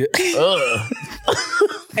 Ugh.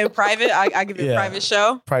 In private, I give you a Yeah. private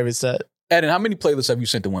show. Private set. Eden, how many playlists have you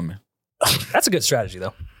sent to women? That's a good strategy,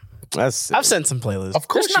 though. That's I've sent some playlists. Of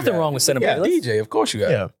course, There's nothing wrong with sending yeah, playlists. DJ. Of course you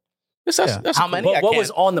got. Yeah. That's How cool. many? But I what can't-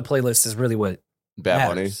 was on the playlist is really what Bad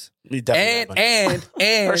Bunny. matters. We definitely have money.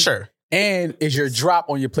 And for sure. And is your drop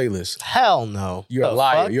on your playlist? Hell no. You're a The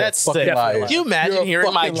liar. fuck? You're That's a fucking sick. liar. Can you imagine You're a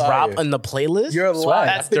hearing my fucking drop liar. in the playlist? You're a liar.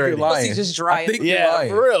 That's I think you're dirty. lying. Pussy just dry. I think Yeah, you're lying.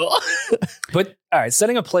 for real. But all right,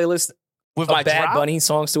 sending a playlist With of my Bad drop? Bunny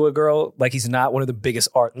songs to a girl like he's not one of the biggest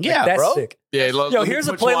art. Like, Yeah, that's bro. sick. Yeah, Yo, here's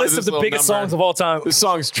a playlist of the biggest songs of all time. This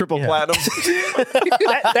song's triple Yeah. platinum.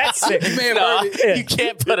 That's sick. You may have Nah, heard it. you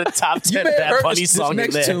can't put a top You 10 may have Bad heard Bunny this song in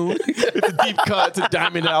next there. tune. It's a deep cut. It's a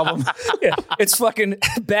diamond album. Yeah, it's fucking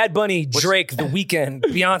Bad Bunny, Drake, The Weeknd,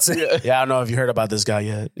 Beyonce. Yeah, I don't know if you heard about this guy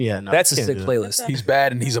yet. Yeah, no. That's a can't sick do that. playlist. He's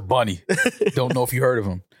bad and he's a bunny. Don't know if you heard of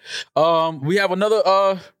him. We have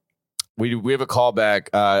another. We have a callback.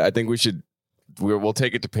 I think we'll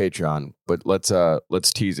take it to Patreon, but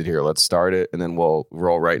let's tease it here. Let's start it and then we'll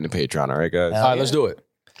roll right into Patreon. All right, guys. All right, let's do it.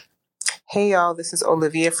 Hey y'all, this is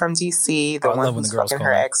Olivia from DC, the I love one when who's the girls fucking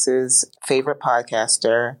call her me. ex's favorite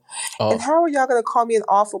podcaster. Oh. And how are y'all gonna call me an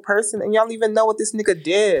awful person and y'all don't even know what this nigga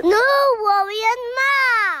did? No worry and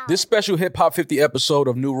Ma. This special Hip Hop 50 episode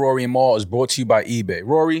of New Rory and Mal is brought to you by eBay.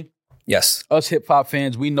 Rory, Yes, us hip hop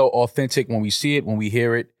fans, we know authentic when we see it, when we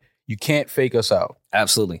hear it. You can't fake us out.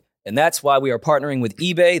 absolutely. And that's why we are partnering with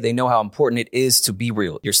eBay. They know how important it is to be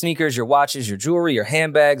real. Your sneakers, your watches, your jewelry, your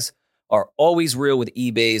handbags are always real with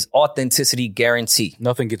eBay's authenticity guarantee.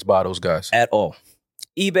 Nothing gets by those guys. At all.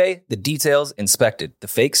 eBay, the details inspected, the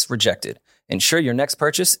fakes rejected. Ensure your next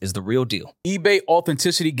purchase is the real deal. eBay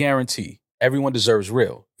authenticity guarantee. Everyone deserves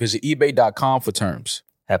real. Visit ebay.com for terms.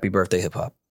 Happy birthday, hip hop.